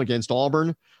home against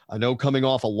Auburn? I know coming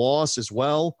off a loss as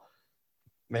well.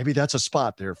 Maybe that's a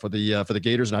spot there for the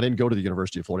Gators. And I didn't go to the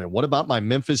University of Florida. What about my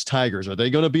Memphis Tigers? Are they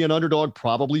going to be an underdog?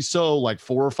 Probably so, like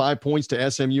 4 or 5 points to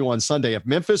SMU on Sunday. If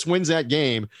Memphis wins that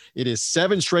game, it is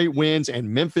 7 straight wins, and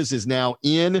Memphis is now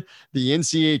in the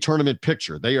NCAA tournament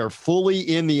picture. They are fully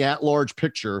in the at-large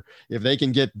picture if they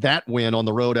can get that win on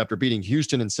the road after beating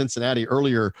Houston and Cincinnati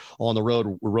earlier on the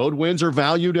road. Road wins are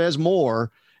valued as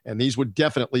more, and these would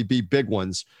definitely be big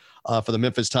ones for the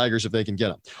Memphis Tigers if they can get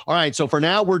them. All right, so for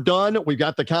now, we're done. We've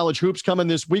got the college hoops coming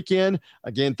this weekend.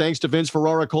 Again, thanks to Vince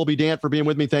Ferrara, Colby Dant for being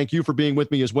with me. Thank you for being with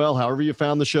me as well, however you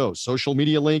found the show. Social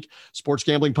media link, Sports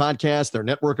Gambling Podcast, their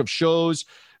network of shows,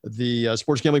 the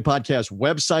Sports Gambling Podcast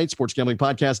website,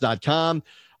 sportsgamblingpodcast.com,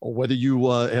 or whether you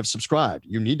have subscribed.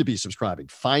 You need to be subscribing.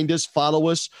 Find us, follow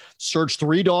us, search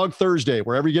Three Dog Thursday.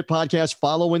 Wherever you get podcasts,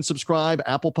 follow and subscribe.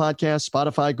 Apple Podcasts,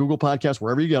 Spotify, Google Podcasts,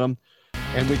 wherever you get them.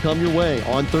 And we come your way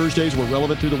on Thursdays. We're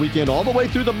relevant through the weekend, all the way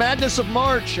through the madness of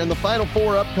March and the Final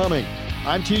Four upcoming.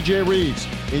 I'm TJ Reeves.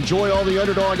 Enjoy all the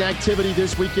underdog activity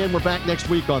this weekend. We're back next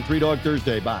week on Three Dog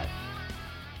Thursday. Bye.